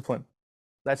ruthless discipline.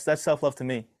 That's self love to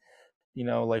me.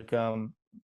 Like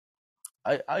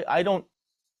I don't,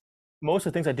 most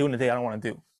of the things I do in a day I don't want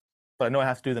to do, but I know I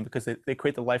have to do them because they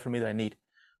create the life for me that I need.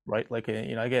 Right? Like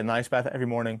I get a nice bath every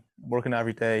morning, working out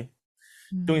every day,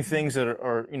 doing Mm. things that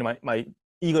are my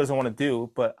ego doesn't want to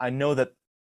do, but I know that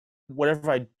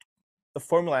whatever the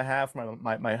formula I have for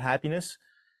my happiness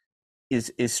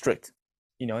is strict.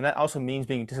 And that also means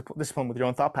being disciplined with your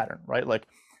own thought pattern, right? Like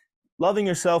loving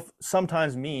yourself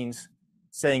sometimes means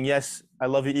saying yes, I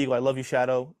love you, ego, I love you,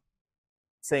 shadow,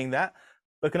 saying that,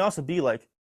 but it can also be like,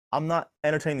 I'm not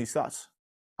entertaining these thoughts.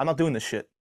 I'm not doing this shit.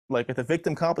 Like if the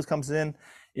victim complex comes in,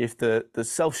 if the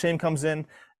self shame comes in,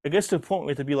 it gets to a point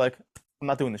where you have to be like, I'm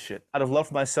not doing this shit. Out of love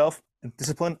for myself and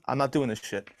discipline, I'm not doing this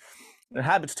shit. And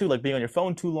habits too, like being on your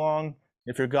phone too long.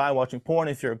 If you're a guy watching porn,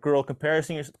 if you're a girl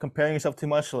comparing yourself too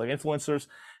much to like influencers,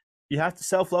 you have to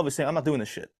self love is saying, I'm not doing this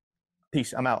shit.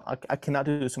 Peace. I'm out. I cannot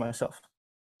do this to myself.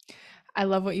 I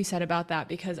love what you said about that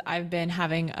because I've been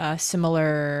having a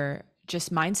similar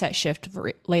just mindset shift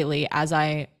lately as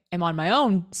I am on my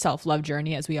own self-love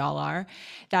journey as we all are,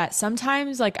 that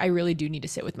sometimes like I really do need to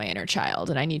sit with my inner child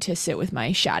and I need to sit with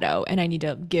my shadow and I need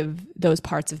to give those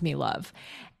parts of me love.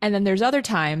 And then there's other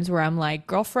times where I'm like,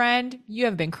 "Girlfriend, you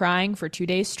have been crying for 2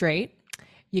 days straight.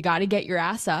 You got to get your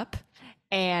ass up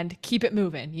and keep it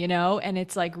moving, you know?" And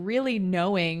it's like really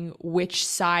knowing which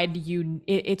side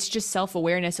it's just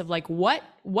self-awareness of like what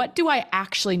do I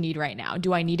actually need right now?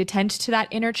 Do I need to tend to that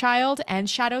inner child and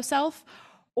shadow self?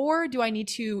 Or do I need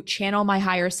to channel my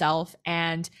higher self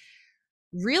and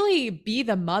really be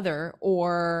the mother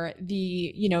or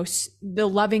the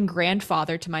loving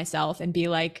grandfather to myself and be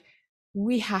like,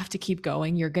 we have to keep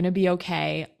going. You're going to be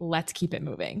okay. Let's keep it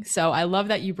moving. So I love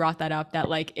that you brought that up, that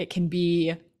like it can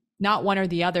be not one or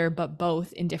the other, but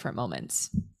both in different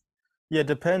moments. Yeah, it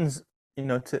depends,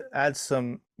 to add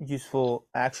some useful,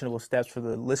 actionable steps for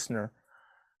the listener,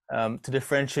 to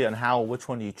differentiate on which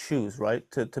one do you choose, right?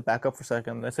 To back up for a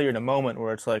second, let's say you're in a moment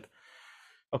where it's like,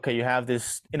 okay, you have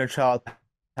this inner child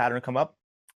pattern come up,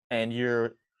 and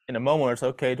you're in a moment where it's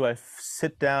okay, do I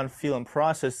sit down, feel, and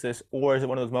process this, or is it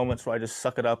one of those moments where I just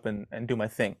suck it up and do my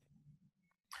thing?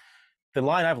 The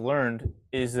line I've learned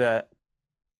is that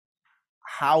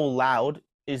how loud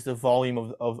is the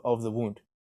volume of the wound?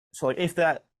 So like if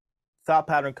that thought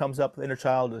pattern comes up, the inner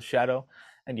child, the shadow,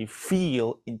 and you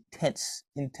feel intense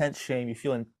shame, you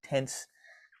feel intense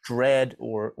dread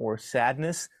or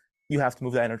sadness, you have to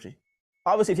move that energy.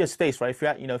 Obviously, if you have space, right?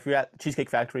 If you're at Cheesecake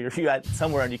Factory or if you're at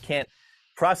somewhere and you can't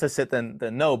process it, then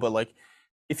no. But like,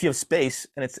 if you have space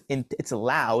and it's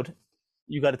loud,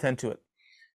 you got to tend to it.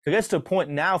 So it gets to a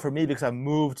point now for me because I've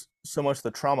moved so much of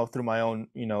the trauma through my own,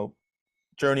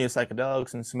 journey of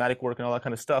psychedelics and somatic work and all that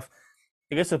kind of stuff.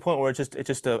 It gets to a point where it's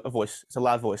just a voice. It's a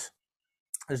loud voice.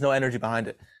 There's no energy behind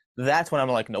it. That's when I'm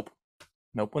like, nope.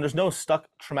 When there's no stuck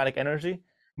traumatic energy in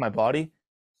my body,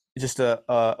 it's just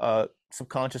a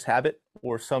subconscious habit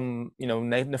or some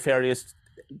nefarious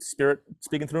spirit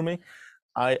speaking through me.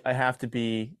 I have to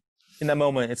be in that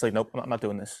moment. It's like, nope, I'm not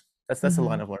doing this. That's the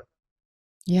line I've learned.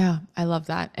 Yeah, I love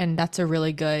that. And that's a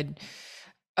really good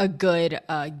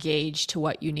gauge to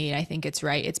what you need. I think it's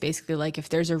right. It's basically like if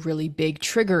there's a really big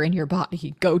trigger in your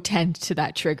body, go tend to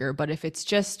that trigger. But if it's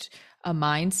just a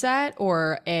mindset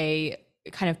or a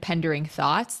kind of pendering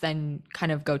thoughts, then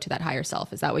kind of go to that higher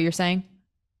self. Is that what you're saying?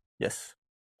 Yes.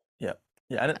 Yeah.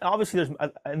 Yeah. And obviously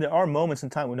there are moments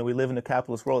in time when we live in the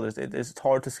capitalist world. It's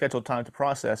hard to schedule time to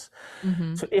process.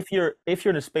 Mm-hmm. So if you're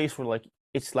in a space where like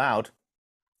it's loud,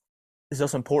 it's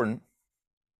also important.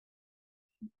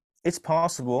 It's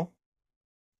possible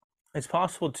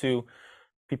to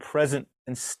be present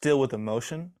and still with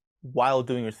emotion while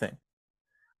doing your thing.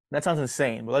 That sounds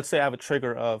insane, but let's say I have a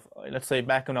trigger of, let's say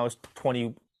back when I was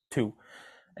 22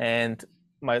 and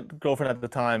my girlfriend at the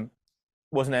time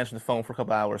wasn't answering the phone for a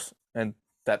couple hours and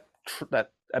that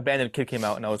abandoned kid came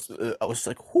out and I was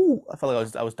like, whoo, I felt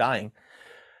like I was dying.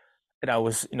 And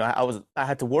I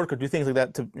had to work or do things like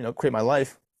that to, create my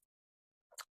life.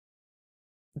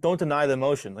 Don't deny the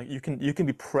emotion. Like you can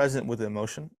be present with the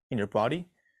emotion in your body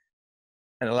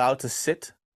and allow it to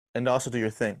sit and also do your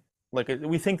thing. Like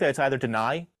we think that it's either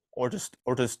deny or just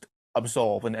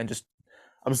absolve and just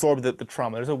absorb the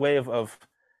trauma. There's a way of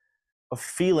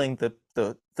feeling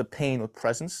the pain with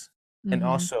presence and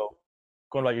also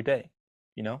going about your day.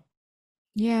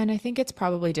 Yeah, and I think it's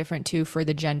probably different too for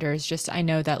the genders. Just I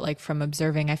know that like from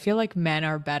observing, I feel like men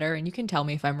are better, and you can tell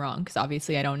me if I'm wrong because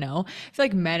obviously I don't know. I feel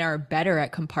like men are better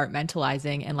at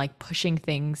compartmentalizing and like pushing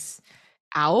things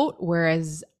out,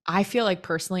 whereas I feel like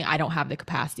personally I don't have the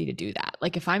capacity to do that.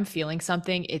 Like if I'm feeling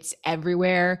something, it's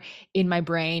everywhere in my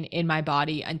brain, in my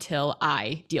body until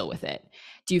I deal with it.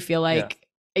 Do you feel Yeah. like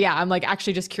yeah, I'm like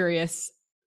actually just curious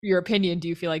your opinion. Do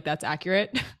you feel like that's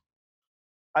accurate?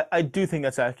 I do think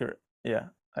that's accurate. Yeah,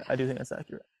 I do think that's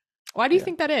accurate. Why do you Yeah.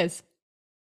 think that is?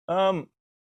 Um,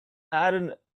 I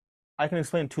can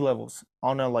explain two levels.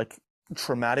 On a like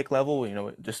traumatic level,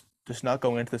 just not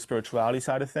going into the spirituality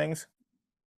side of things.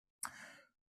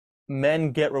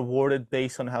 Men get rewarded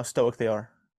based on how stoic they are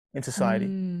in society.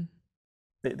 Mm,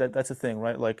 That's the thing,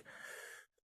 right? Like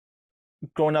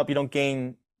growing up, you don't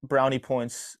gain brownie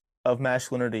points of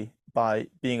masculinity by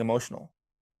being emotional,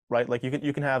 right? Like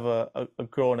you can have a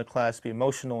girl in a class be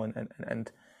emotional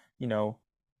and you know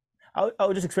I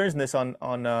was just experiencing this on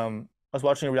I was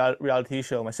watching a reality TV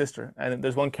show with my sister, and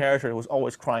there's one character who was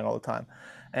always crying all the time,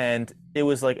 and it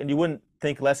was like, and you wouldn't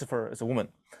think less of her as a woman.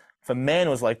 If a man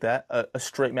was like that, a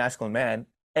straight masculine man,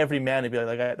 every man would be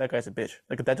like, that guy's a bitch.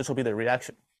 Like that just will be their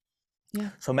reaction. yeah.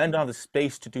 So men don't have the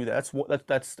space to do that.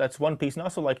 That's one piece, and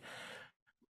also like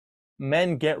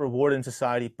men get rewarded in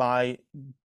society by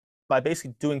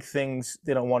basically doing things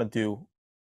they don't want to do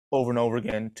over and over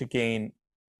again to gain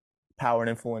power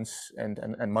and influence and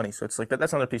money. So it's like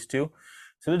that's another piece too.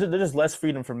 So there's just less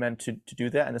freedom for men to do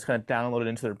that, and it's kind of downloaded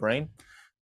into their brain.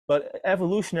 But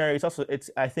evolutionary,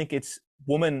 I think it's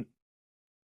woman.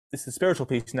 This is the spiritual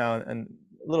piece now, and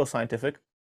a little scientific.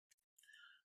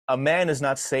 A man is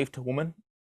not safe to woman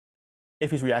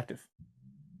if he's reactive,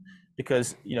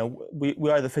 because we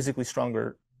are the physically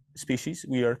stronger species.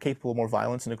 We are capable of more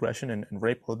violence and aggression and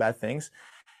rape, all the bad things.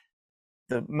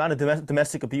 The amount of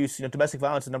domestic abuse, domestic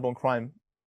violence is the number one crime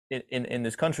in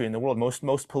this country, in the world.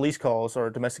 Most police calls are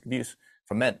domestic abuse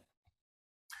from men.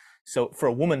 So for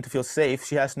a woman to feel safe,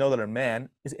 she has to know that her man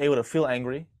is able to feel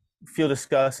angry, feel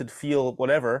disgusted, feel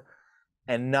whatever,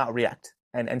 and not react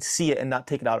and see it and not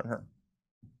take it out on her.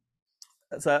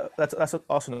 So that's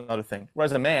also another thing.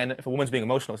 Whereas a man, if a woman's being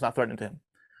emotional, it's not threatening to him.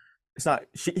 It's not.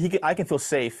 I can feel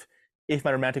safe if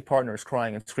my romantic partner is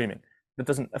crying and screaming. That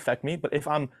doesn't affect me. But if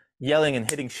I'm yelling and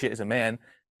hitting shit as a man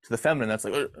to the feminine, that's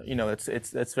like,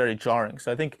 it's very jarring.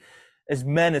 So I think as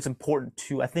men, it's important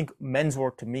to, I think men's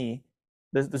work to me,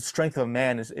 the strength of a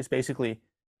man is basically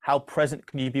how present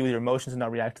can you be with your emotions and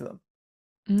not react to them.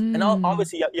 And Mm.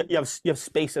 obviously you have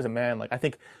space as a man. Like I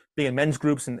think being in men's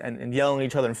groups and yelling at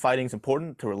each other and fighting is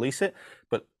important to release it.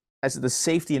 But as the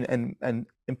safety and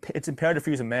it's imperative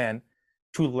for you as a man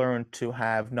to learn to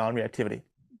have non-reactivity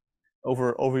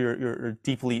over your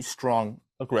deeply strong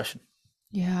aggression.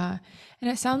 Yeah. And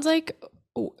it sounds like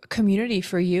community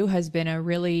for you has been a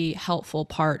really helpful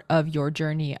part of your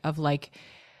journey of like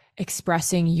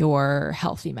expressing your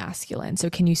healthy masculine. So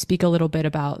can you speak a little bit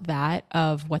about that,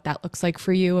 of what that looks like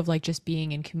for you, of like just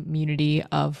being in community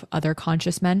of other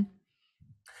conscious men?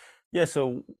 Yeah,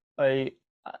 so I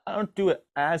I don't do it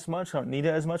as much. I don't need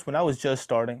it as much. When I was just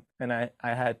starting and I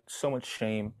had so much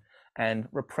shame and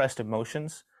repressed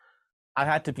emotions, I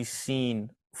had to be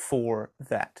seen for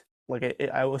that. Like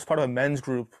I was part of a men's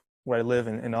group where I live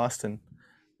in Austin,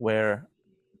 where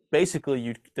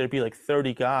basically there'd be like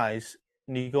 30 guys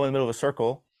and you go in the middle of a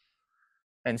circle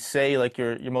and say like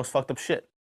your most fucked up shit.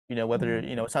 Whether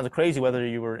it sounds crazy, whether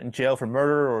you were in jail for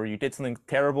murder or you did something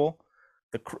terrible,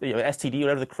 STD,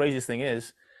 whatever the craziest thing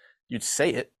is, you'd say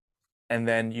it, and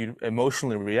then you'd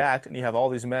emotionally react, and you have all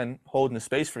these men holding the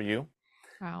space for you,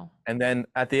 Wow. and then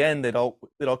at the end they'd all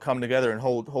come together and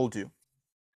hold you.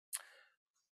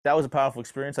 That was a powerful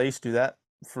experience. I used to do that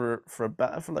for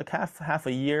like half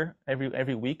a year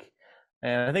every week,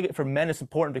 and I think for men it's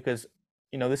important because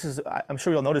this is I'm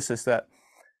sure you'll notice this, that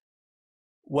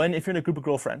if you're in a group of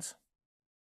girlfriends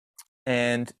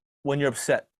and when you're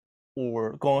upset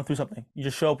or going through something, you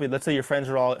just show up. Let's say your friends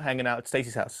are all hanging out at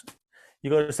Stacy's house. You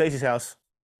go to Stacy's house,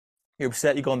 you're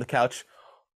upset, you go on the couch.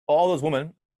 All those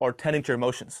women are tending to your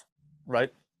emotions, right?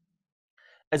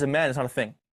 As a man, it's not a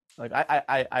thing. Like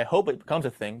I hope it becomes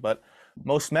a thing, but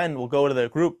most men will go to their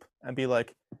group and be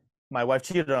like, "My wife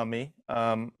cheated on me.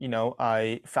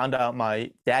 I found out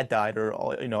my dad died,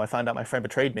 or I found out my friend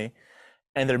betrayed me,"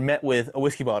 and they're met with a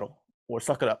whiskey bottle or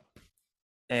suck it up.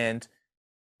 And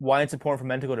why it's important for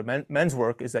men to go to men's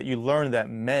work is that you learn that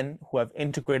men who have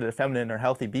integrated the feminine are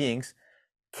healthy beings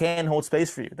can hold space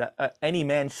for you. That any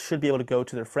man should be able to go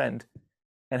to their friend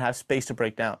and have space to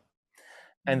break down.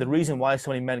 And the reason why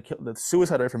so many men kill, the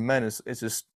suicide rate for men is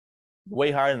just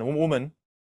way higher than a woman,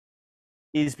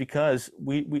 is because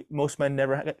we most men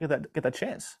never get that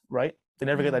chance, right? They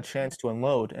never get Yeah. that chance to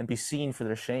unload and be seen for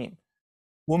their shame.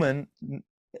 Women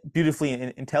beautifully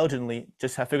and intelligently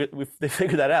just they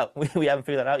figured that out. We haven't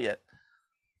figured that out yet.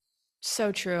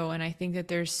 So true. And I think that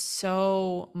there's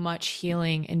so much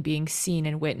healing in being seen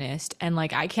and witnessed. And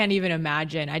like, I can't even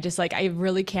imagine. I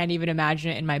really can't even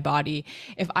imagine it in my body.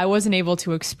 If I wasn't able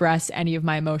to express any of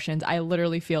my emotions, I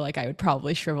literally feel like I would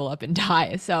probably shrivel up and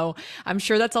die. So I'm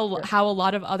sure that's Yeah, how a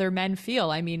lot of other men feel.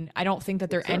 I mean, I don't think that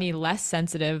for they're sure. any less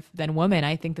sensitive than women.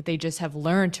 I think that they just have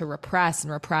learned to repress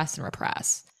and repress and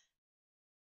repress.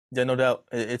 Yeah, no doubt.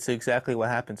 It's exactly what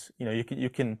happens. You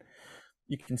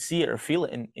can see it or feel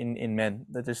it in men.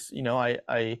 That just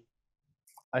I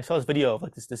saw this video of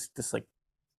like this like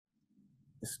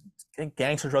this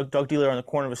gangster drug dealer on the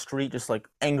corner of a street, just like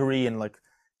angry and like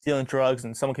dealing drugs,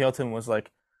 and someone came up to him and was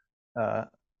like,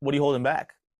 "What are you holding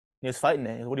back?" He was fighting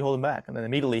it. What are you holding back? And then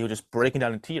immediately he was just breaking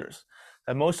down in tears.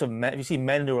 And most of men, if you see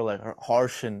men who are like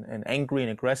harsh and angry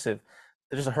and aggressive,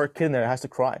 there's just a hurt kid in there that has to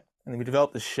cry, and then we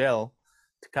develop this shell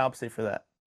to compensate for that.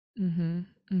 Mm-hmm.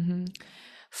 Mm-hmm.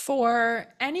 For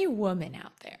any woman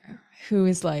out there who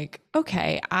is like,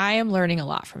 okay, I am learning a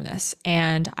lot from this,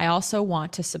 and I also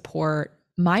want to support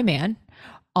my man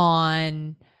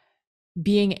on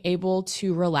being able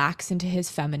to relax into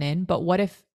his feminine, but what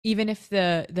if, even if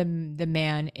the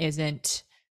man isn't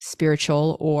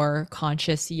spiritual or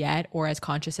conscious yet, or as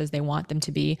conscious as they want them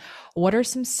to be, what are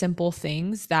some simple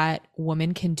things that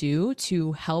women can do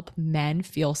to help men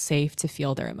feel safe to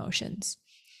feel their emotions?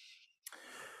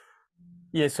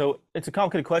 Yeah, so it's a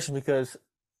complicated question because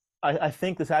I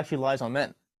think this actually lies on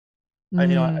men. I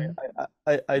you know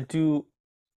Mm.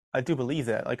 I do believe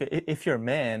that. Like if you're a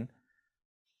man,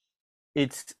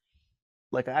 it's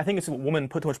like I think it's women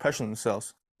put too much pressure on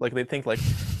themselves. Like they think like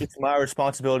it's my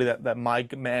responsibility that my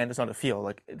man does not feel.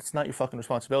 Like it's not your fucking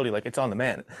responsibility. Like it's on the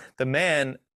man. The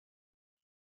man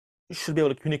should be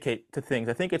able to communicate to things.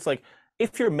 I think it's like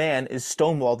if your man is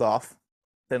stonewalled off,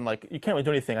 then like you can't really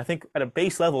do anything. I think at a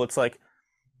base level, it's like,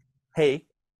 hey,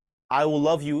 I will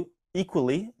love you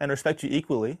equally and respect you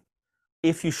equally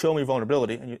if you show me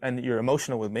vulnerability and you're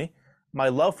emotional with me. My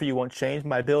love for you won't change.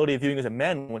 My ability of viewing you as a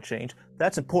man won't change.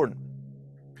 That's important.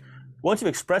 Once you've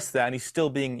expressed that and he's still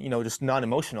being, just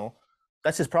non-emotional,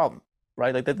 that's his problem,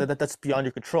 right? Like that's beyond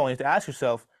your control. And you have to ask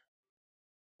yourself,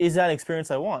 is that an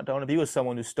experience I want? Do I want to be with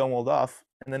someone who's stonewalled off?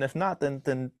 And then if not,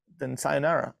 then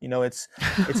sayonara. It's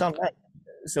on that.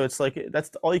 So it's like that's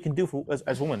all you can do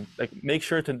as women. Like make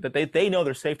sure that they know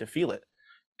they're safe to feel it.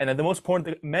 And then the most important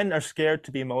thing, men are scared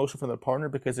to be emotional for their partner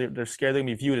because they're scared they're going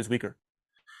to be viewed as weaker,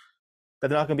 that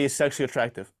they're not going to be as sexually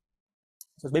attractive.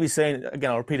 So it's maybe saying,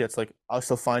 again, I'll repeat it, it's like, I'll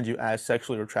still find you as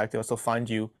sexually attractive. I'll still find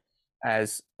you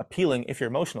as appealing if you're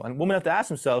emotional. And women have to ask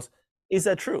themselves, is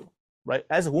that true, right?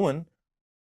 As a woman,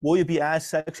 will you be as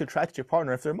sexually attracted to your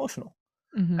partner if they're emotional?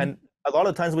 Mm-hmm. And a lot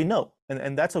of the times we know,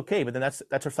 and that's okay. But then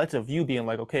that's reflective of you being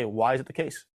like, okay, why is it the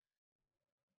case?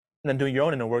 And then doing your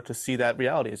own inner work to see that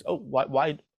reality is, oh,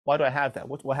 why do I have that?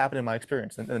 What happened in my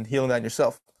experience? And healing that in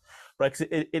yourself, right?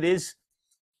 Because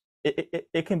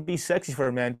it can be sexy for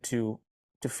a man to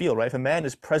feel, right? If a man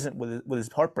is present with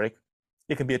his heartbreak,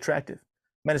 it can be attractive.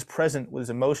 If a man is present with his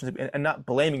emotions and not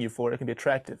blaming you for it, it can be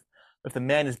attractive. If the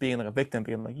man is being like a victim,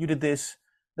 being like, you did this,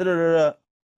 da, da, da, da,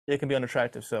 it can be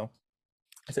unattractive. So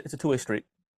it's a two-way street.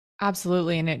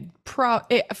 Absolutely. And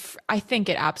I think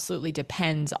it absolutely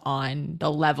depends on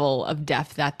the level of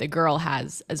depth that the girl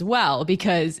has as well.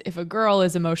 Because if a girl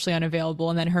is emotionally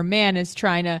unavailable and then her man is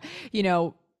trying to,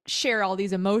 share all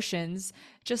these emotions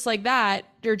just like that,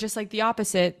 or just like the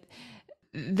opposite,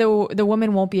 the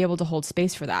woman won't be able to hold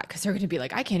space for that because they're going to be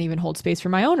like, I can't even hold space for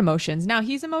my own emotions. Now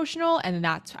he's emotional, and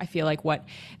that's, I feel like, what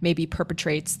maybe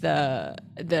perpetrates the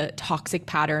toxic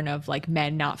pattern of like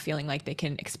men not feeling like they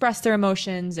can express their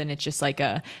emotions, and it's just like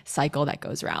a cycle that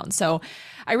goes around. So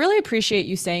I really appreciate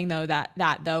you saying though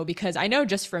that though, because I know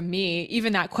just from me,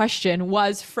 even that question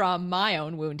was from my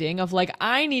own wounding of like,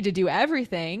 I need to do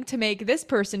everything to make this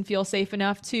person feel safe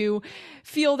enough to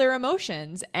feel their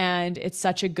emotions. And it's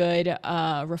such a good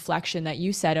reflection that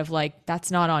you said of like,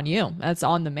 that's not on you, that's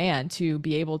on the man to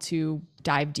be able to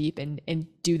dive deep and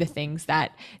do the things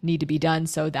that need to be done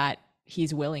so that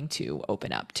he's willing to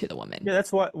open up to the woman. Yeah,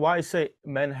 that's why I say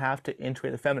men have to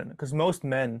integrate the feminine, because most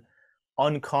men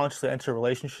unconsciously enter a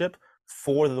relationship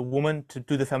for the woman to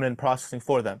do the feminine processing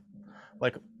for them.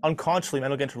 Like unconsciously,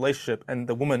 men will get into a relationship, and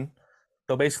the woman,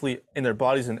 they'll basically, in their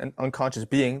bodies and unconscious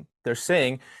being, they're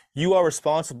saying, you are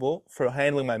responsible for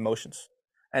handling my emotions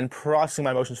and processing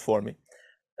my emotions for me.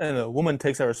 And the woman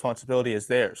takes that responsibility as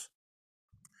theirs.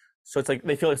 So it's like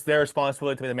they feel it's their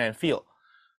responsibility to make the man feel.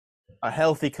 A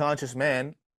healthy, conscious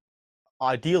man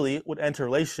ideally would enter a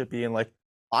relationship being like,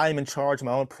 I'm in charge of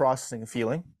my own processing and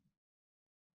feeling,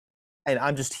 and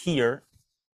I'm just here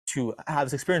to have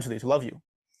this experience with you, to love you,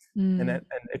 and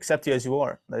accept you as you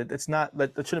are. It's not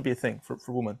that shouldn't be a thing for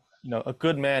women. A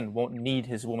good man won't need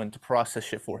his woman to process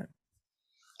shit for him.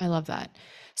 I love that.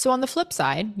 So on the flip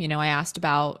side, I asked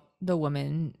about the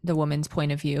woman's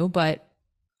point of view, but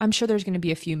I'm sure there's going to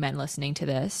be a few men listening to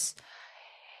this.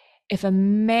 If a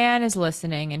man is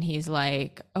listening and he's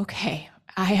like, okay,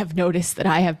 I have noticed that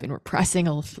I have been repressing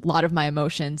a lot of my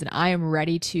emotions and I am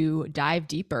ready to dive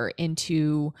deeper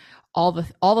into all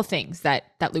the things that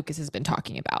Lucas has been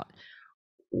talking about.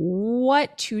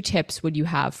 What 2 tips would you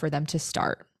have for them to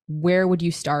start? Where would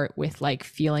you start with like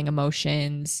feeling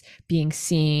emotions, being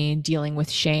seen, dealing with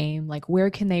shame? Like where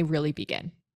can they really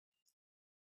begin?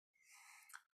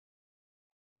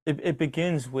 It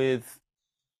begins with,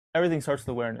 everything starts with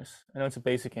awareness. I know it's a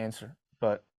basic answer,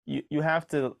 but you have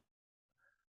to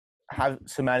have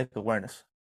somatic awareness.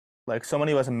 Like so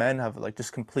many of us men have like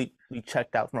just completely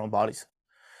checked out from our own bodies.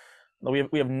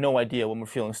 Like, we have no idea when we're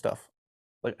feeling stuff,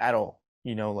 like at all.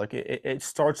 Like it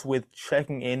starts with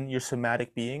checking in your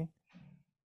somatic being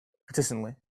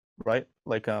consistently, right?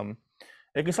 Like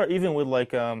it can start even with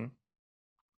like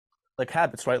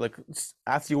habits, right? Like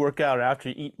after you work out or after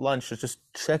you eat lunch, it's just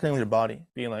checking in with your body,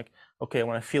 being like, okay,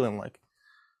 what am I feeling like?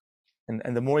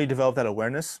 And the more you develop that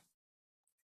awareness,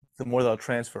 the more that'll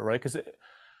transfer, right? Because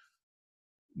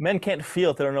men can't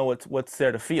feel if they don't know what's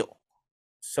there to feel.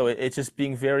 So it's just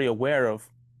being very aware of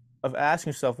asking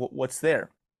yourself what's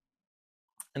there.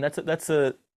 And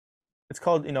it's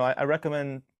called, I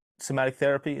recommend somatic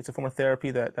therapy. It's a form of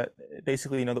therapy that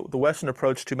basically, the Western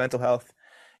approach to mental health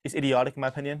is idiotic in my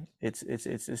opinion. It's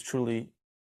truly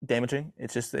damaging.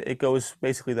 It's just it goes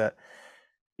basically that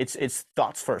it's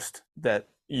thoughts first, that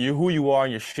who you are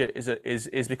and your shit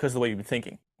is because of the way you've been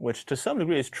thinking, which to some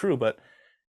degree is true, but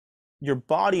your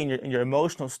body and your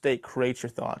emotional state creates your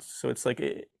thoughts. So it's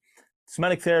like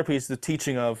somatic therapy is the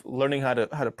teaching of learning how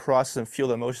to process and feel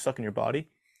the emotions stuck in your body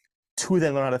to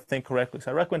then learn how to think correctly.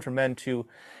 So I recommend for men to,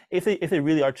 if they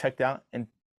really are checked out and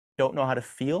don't know how to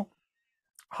feel,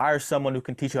 hire someone who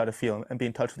can teach you how to feel and be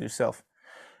in touch with yourself.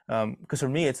 Because for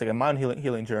me, it's like a mind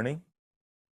healing journey.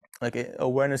 Like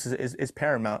awareness is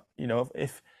paramount.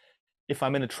 If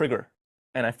I'm in a trigger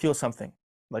and I feel something,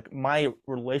 Like my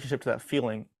relationship to that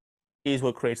feeling is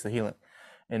what creates the healing.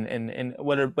 And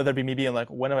whether it be me being like,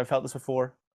 when have I felt this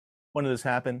before? When did this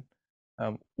happen?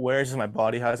 Where is my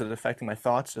body? How is it affecting my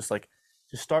thoughts? Just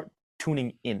start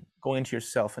tuning in, going into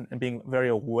yourself, and being very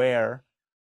aware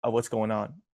of what's going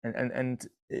on. And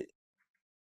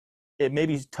it may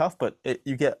be tough, but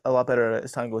you get a lot better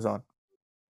as time goes on.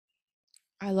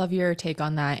 I love your take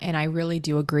on that. And I really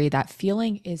do agree that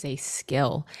feeling is a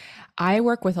skill. I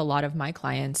work with a lot of my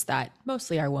clients that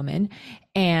mostly are women.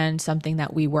 And something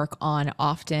that we work on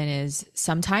often is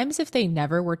sometimes if they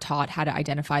never were taught how to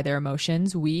identify their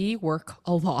emotions, we work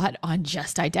a lot on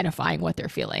just identifying what they're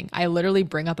feeling. I literally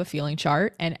bring up a feeling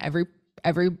chart and every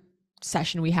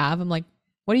session we have, I'm like,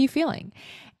 what are you feeling?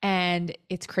 And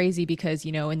it's crazy because,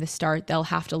 in the start, they'll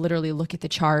have to literally look at the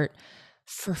chart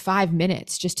for 5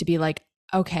 minutes just to be like,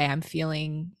 okay, I'm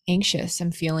feeling anxious.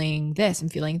 I'm feeling this. I'm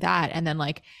feeling that. And then,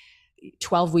 like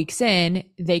 12 weeks in,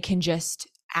 they can just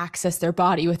access their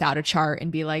body without a chart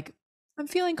and be like, I'm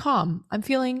feeling calm. I'm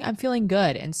feeling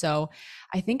good. And so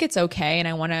I think it's okay. And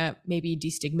I want to maybe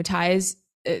destigmatize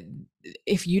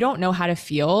if you don't know how to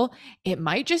feel, it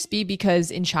might just be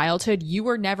because in childhood you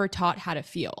were never taught how to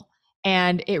feel.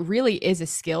 And it really is a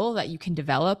skill that you can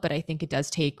develop, but I think it does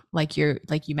take, like you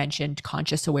mentioned,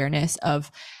 conscious awareness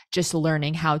of just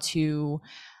learning how to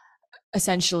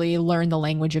essentially learn the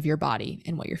language of your body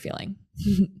and what you're feeling.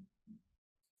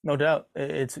 No doubt,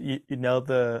 it's you nailed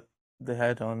the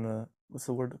head on the, what's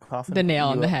the word, the The coffin. nail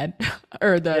on You the head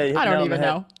or Yeah, you hit I the don't nail on the even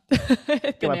head. know.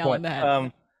 Get The my nail on point. the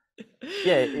head.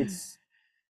 Yeah, it's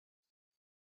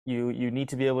you need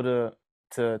to be able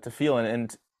to feel,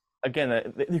 and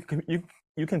again,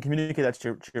 you can communicate that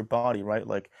to your body, right?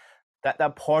 Like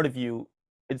that part of you,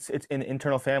 it's in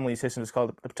internal family system, it's called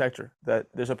the protector. That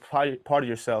there's a part of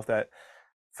yourself that,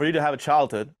 for you to have a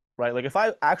childhood, right? Like if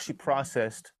I actually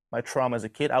processed my trauma as a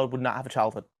kid, I would not have a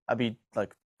childhood. I'd be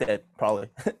like dead probably.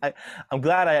 I'm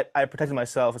glad I protected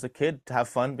myself as a kid to have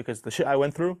fun, because the shit I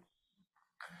went through,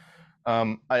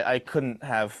 I couldn't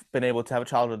have been able to have a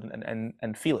childhood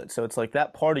and feel it. So it's like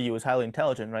that part of you is highly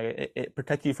intelligent, right? It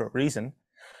protects you for a reason.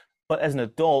 But as an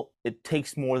adult, it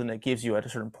takes more than it gives you at a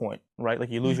certain point, right? Like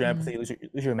you lose your Mm-hmm. empathy, you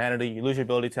lose your humanity, you lose your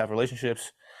ability to have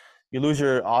relationships, you lose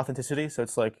your authenticity. So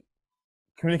it's like,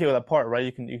 communicate with that part, right?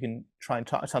 You can try and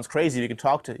talk. It sounds crazy. You can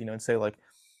talk to, and say like,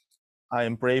 I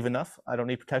am brave enough. I don't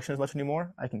need protection as much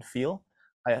anymore. I can feel.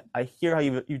 I hear how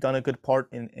you've done a good part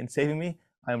in saving me.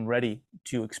 I'm ready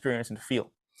to experience and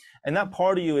feel. And that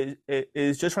part of you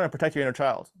is just trying to protect your inner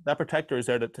child. That protector is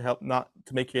there to help, not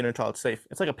to make your inner child safe.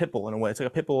 It's like a pit bull in a way. It's like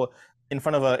a pit bull in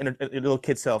front of a little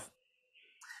kid self.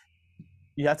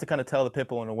 You have to kind of tell the pit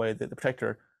bull in a way that the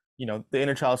protector, the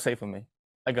inner child's safe with me.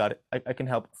 I got it. I can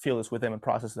help feel this with them and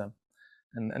process them.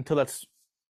 And until that's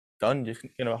done, you're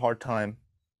going to have a hard time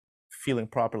feeling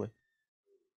properly.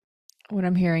 What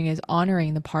I'm hearing is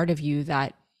honoring the part of you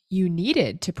that you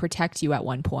needed to protect you at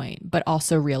one point, but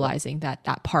also Yep. realizing that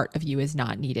that part of you is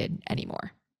not needed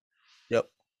anymore. Yep.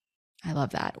 I love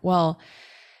that. Well,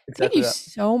 thank Exactly you that.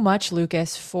 so much,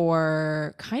 Lucas,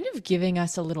 for kind of giving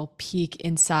us a little peek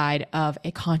inside of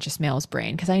a conscious male's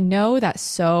brain. Because I know that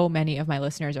so many of my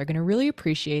listeners are going to really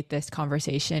appreciate this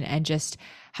conversation and just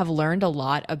have learned a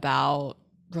lot about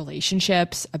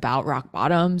relationships, about rock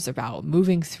bottoms, about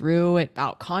moving through it,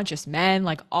 about conscious men,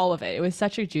 like all of it. It was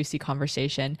such a juicy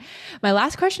conversation. My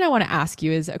last question I want to ask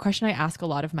you is a question I ask a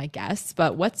lot of my guests,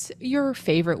 but what's your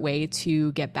favorite way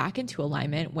to get back into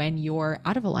alignment when you're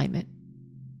out of alignment?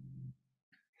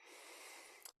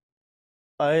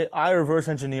 I reverse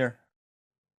engineer.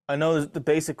 I know the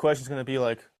basic question is going to be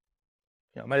like,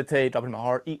 meditate, drop in my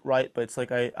heart, eat right, but it's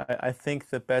like I think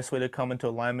the best way to come into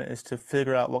alignment is to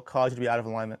figure out what caused you to be out of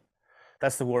alignment.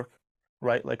 That's the work,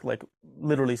 right? Like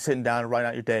literally sitting down and writing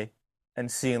out your day and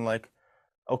seeing like,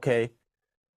 okay,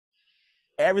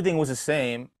 everything was the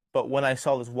same, but when I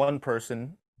saw this one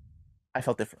person, I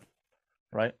felt different,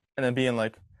 right? And then being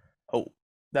like, oh,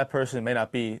 that person may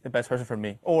not be the best person for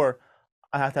me, or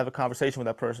I have to have a conversation with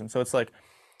that person. So it's like,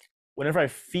 whenever I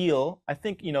feel, I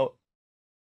think,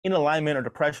 in alignment or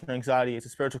depression or anxiety, it's a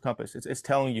spiritual compass. It's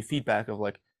telling you feedback of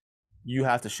like, you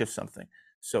have to shift something.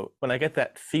 So when I get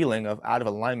that feeling of out of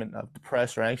alignment, of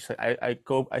depressed or anxious,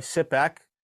 I sit back.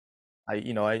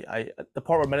 The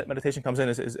part where meditation comes in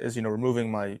is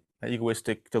removing my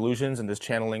egoistic delusions and just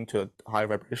channeling to a higher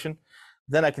vibration.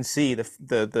 Then I can see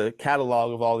the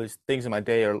catalog of all these things in my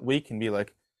day or week and be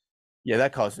like, yeah,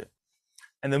 that caused it.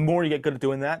 And the more you get good at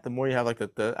doing that, the more you have like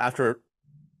the after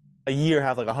a year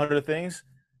have like 100 things.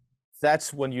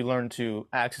 That's when you learn to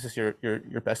access your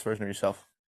best version of yourself.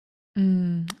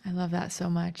 I love that so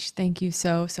much. Thank you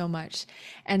so, so much.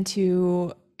 And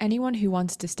to anyone who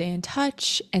wants to stay in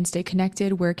touch and stay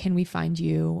connected, where can we find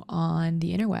you on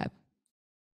the interweb?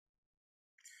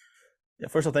 Yeah,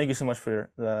 first of all, thank you so much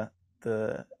for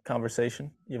the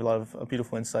conversation. You have a lot of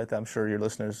beautiful insight that I'm sure your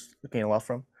listeners gain a lot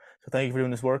from. So thank you for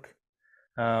doing this work.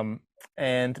 Um,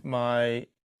 and my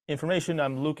information,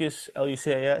 I'm Lucas,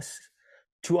 Lucas,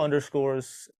 two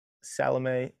underscores,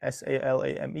 Salame,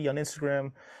 Salame on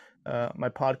Instagram. My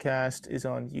podcast is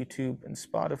on YouTube and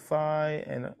Spotify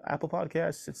and Apple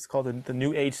Podcasts. It's called the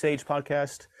New Age Sage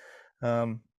Podcast.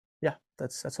 Um, yeah,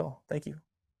 that's all. Thank you.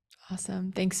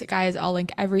 Awesome. Thanks, guys. I'll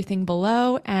link everything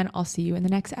below and I'll see you in the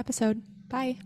next episode. Bye.